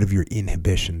 Gets rid of your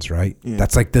inhibitions, right? Yeah.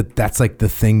 That's like the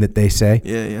thing that they say.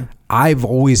 Yeah, yeah. I've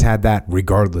always had that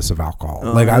regardless of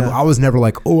alcohol. I was never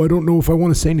like, oh, I don't know if I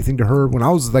want to say anything to her. When I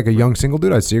was like a young single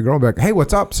dude, I'd see a girl and be like, hey,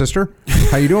 what's up, sister?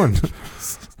 How you doing?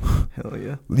 Hell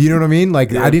yeah. You know what I mean?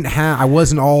 Like I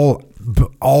wasn't all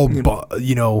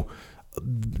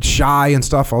shy and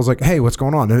stuff. I was like, hey, what's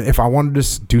going on? And if I wanted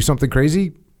to do something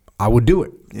crazy, I would do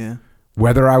it. Yeah.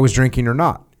 Whether I was drinking or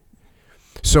not.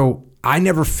 So I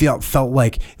never felt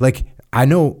like I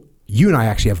know you and I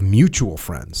actually have mutual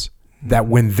friends that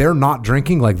when they're not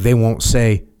drinking, like they won't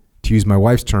say, to use my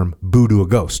wife's term, boo to a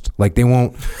ghost. Like they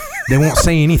won't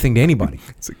say anything to anybody.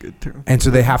 It's a good term. And so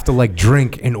they have to like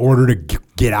drink in order to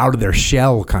get out of their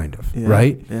shell, kind of,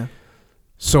 right? Yeah.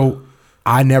 So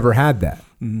I never had that.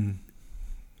 And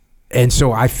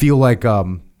so I feel like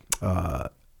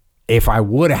if I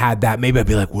would have had that, maybe I'd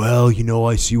be like, well,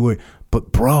 I see what,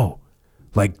 but bro,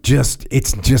 Like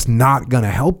it's just not going to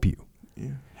help you.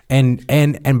 Yeah.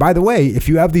 And by the way, if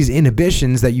you have these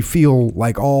inhibitions that you feel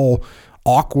like all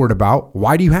awkward about,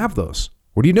 why do you have those?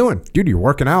 What are you doing? Dude, you're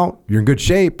working out. You're in good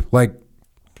shape. Like,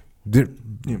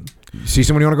 see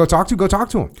someone you want to go talk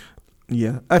to him.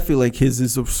 Yeah, I feel like his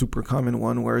is a super common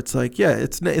one where it's like, yeah,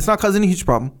 it's not causing a huge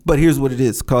problem, but here's what it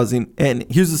is causing, and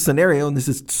here's the scenario, and this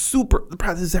is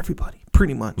everybody,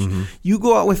 pretty much. Mm-hmm. You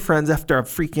go out with friends after a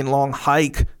freaking long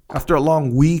hike, after a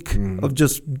long week of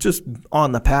just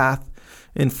on the path,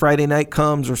 and Friday night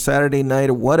comes or Saturday night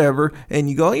or whatever, and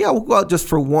you go, yeah, we'll go out just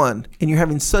for one, and you're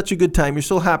having such a good time, you're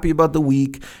so happy about the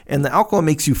week, and the alcohol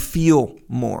makes you feel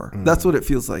more. That's what it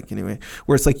feels like anyway,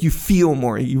 where it's like you feel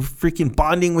more, you freaking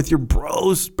bonding with your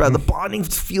bros, bro. The bonding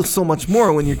feels so much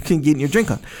more when you're getting your drink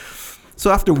on.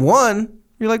 So after one,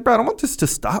 you're like, bro, I don't want this to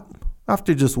stop.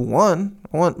 After just one,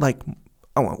 I want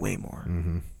way more.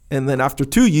 Mm-hmm. And then after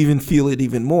two, you even feel it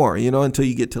even more, until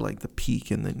you get to like the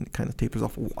peak, and then it kind of tapers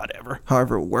off,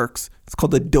 however it works. It's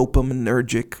called the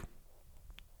dopaminergic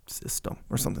system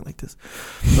or something like this.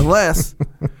 Unless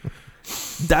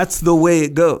that's the way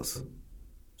it goes.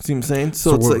 See what I'm saying?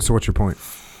 So what's your point?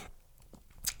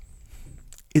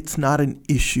 It's not an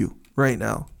issue right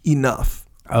now enough.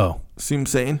 Oh. See what I'm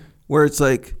saying? Where it's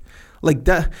like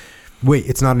that. Wait,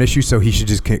 it's not an issue, so he should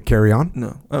just carry on?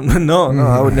 No,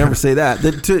 I would never say that.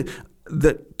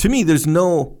 To me, there's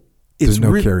no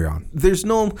carry on. There's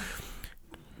no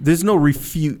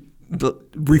refuting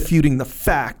the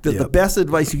fact that the best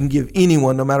advice you can give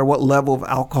anyone, no matter what level of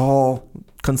alcohol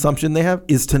consumption they have,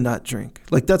 is to not drink.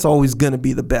 Like, that's always going to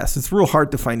be the best. It's real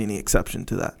hard to find any exception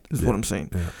to that, is what I'm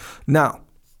saying. Yeah. Now,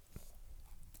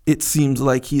 it seems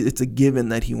like it's a given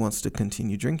that he wants to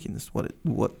continue drinking. Is what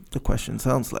the question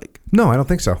sounds like. No, I don't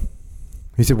think so.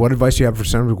 He said, what advice do you have for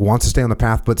someone who wants to stay on the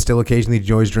path but still occasionally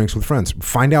enjoys drinks with friends?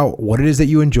 Find out what it is that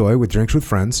you enjoy with drinks with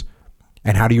friends,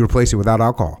 and how do you replace it without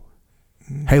alcohol?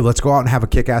 Mm-hmm. Hey, let's go out and have a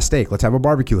kick-ass steak. Let's have a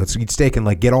barbecue. Let's eat steak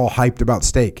and get all hyped about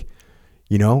steak.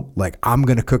 I'm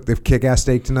going to cook the kick-ass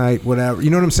steak tonight, whatever. You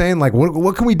know what I'm saying? Like,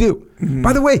 what can we do? Mm-hmm.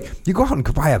 By the way, you go out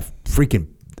and buy a freaking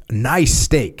nice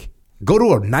steak. Go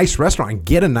to a nice restaurant and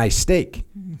get a nice steak.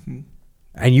 Mm-hmm.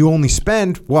 And you only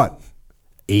spend, what,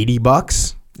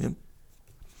 $80? Yep.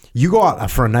 You go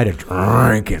out for a night of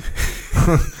drinking.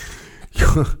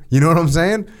 You know what I'm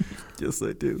saying? Yes,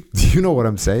 I do. Do you know what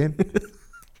I'm saying?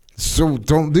 So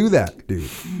don't do that, dude.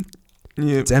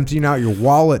 Yep. It's emptying out your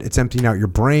wallet. It's emptying out your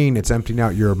brain. It's emptying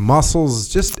out your muscles.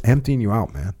 It's just emptying you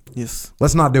out, man. Yes.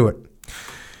 Let's not do it.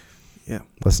 Yeah.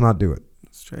 Let's not do it.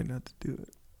 Let's try not to do it.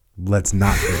 Let's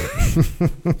not do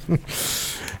it.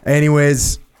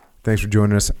 Anyways, thanks for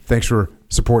joining us. Thanks for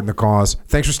supporting the cause.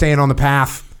 Thanks for staying on the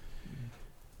path.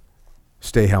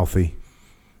 Stay healthy.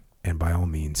 And by all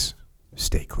means,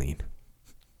 stay clean.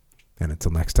 And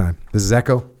until next time, this is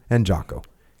Echo and Jocko.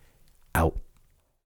 Out.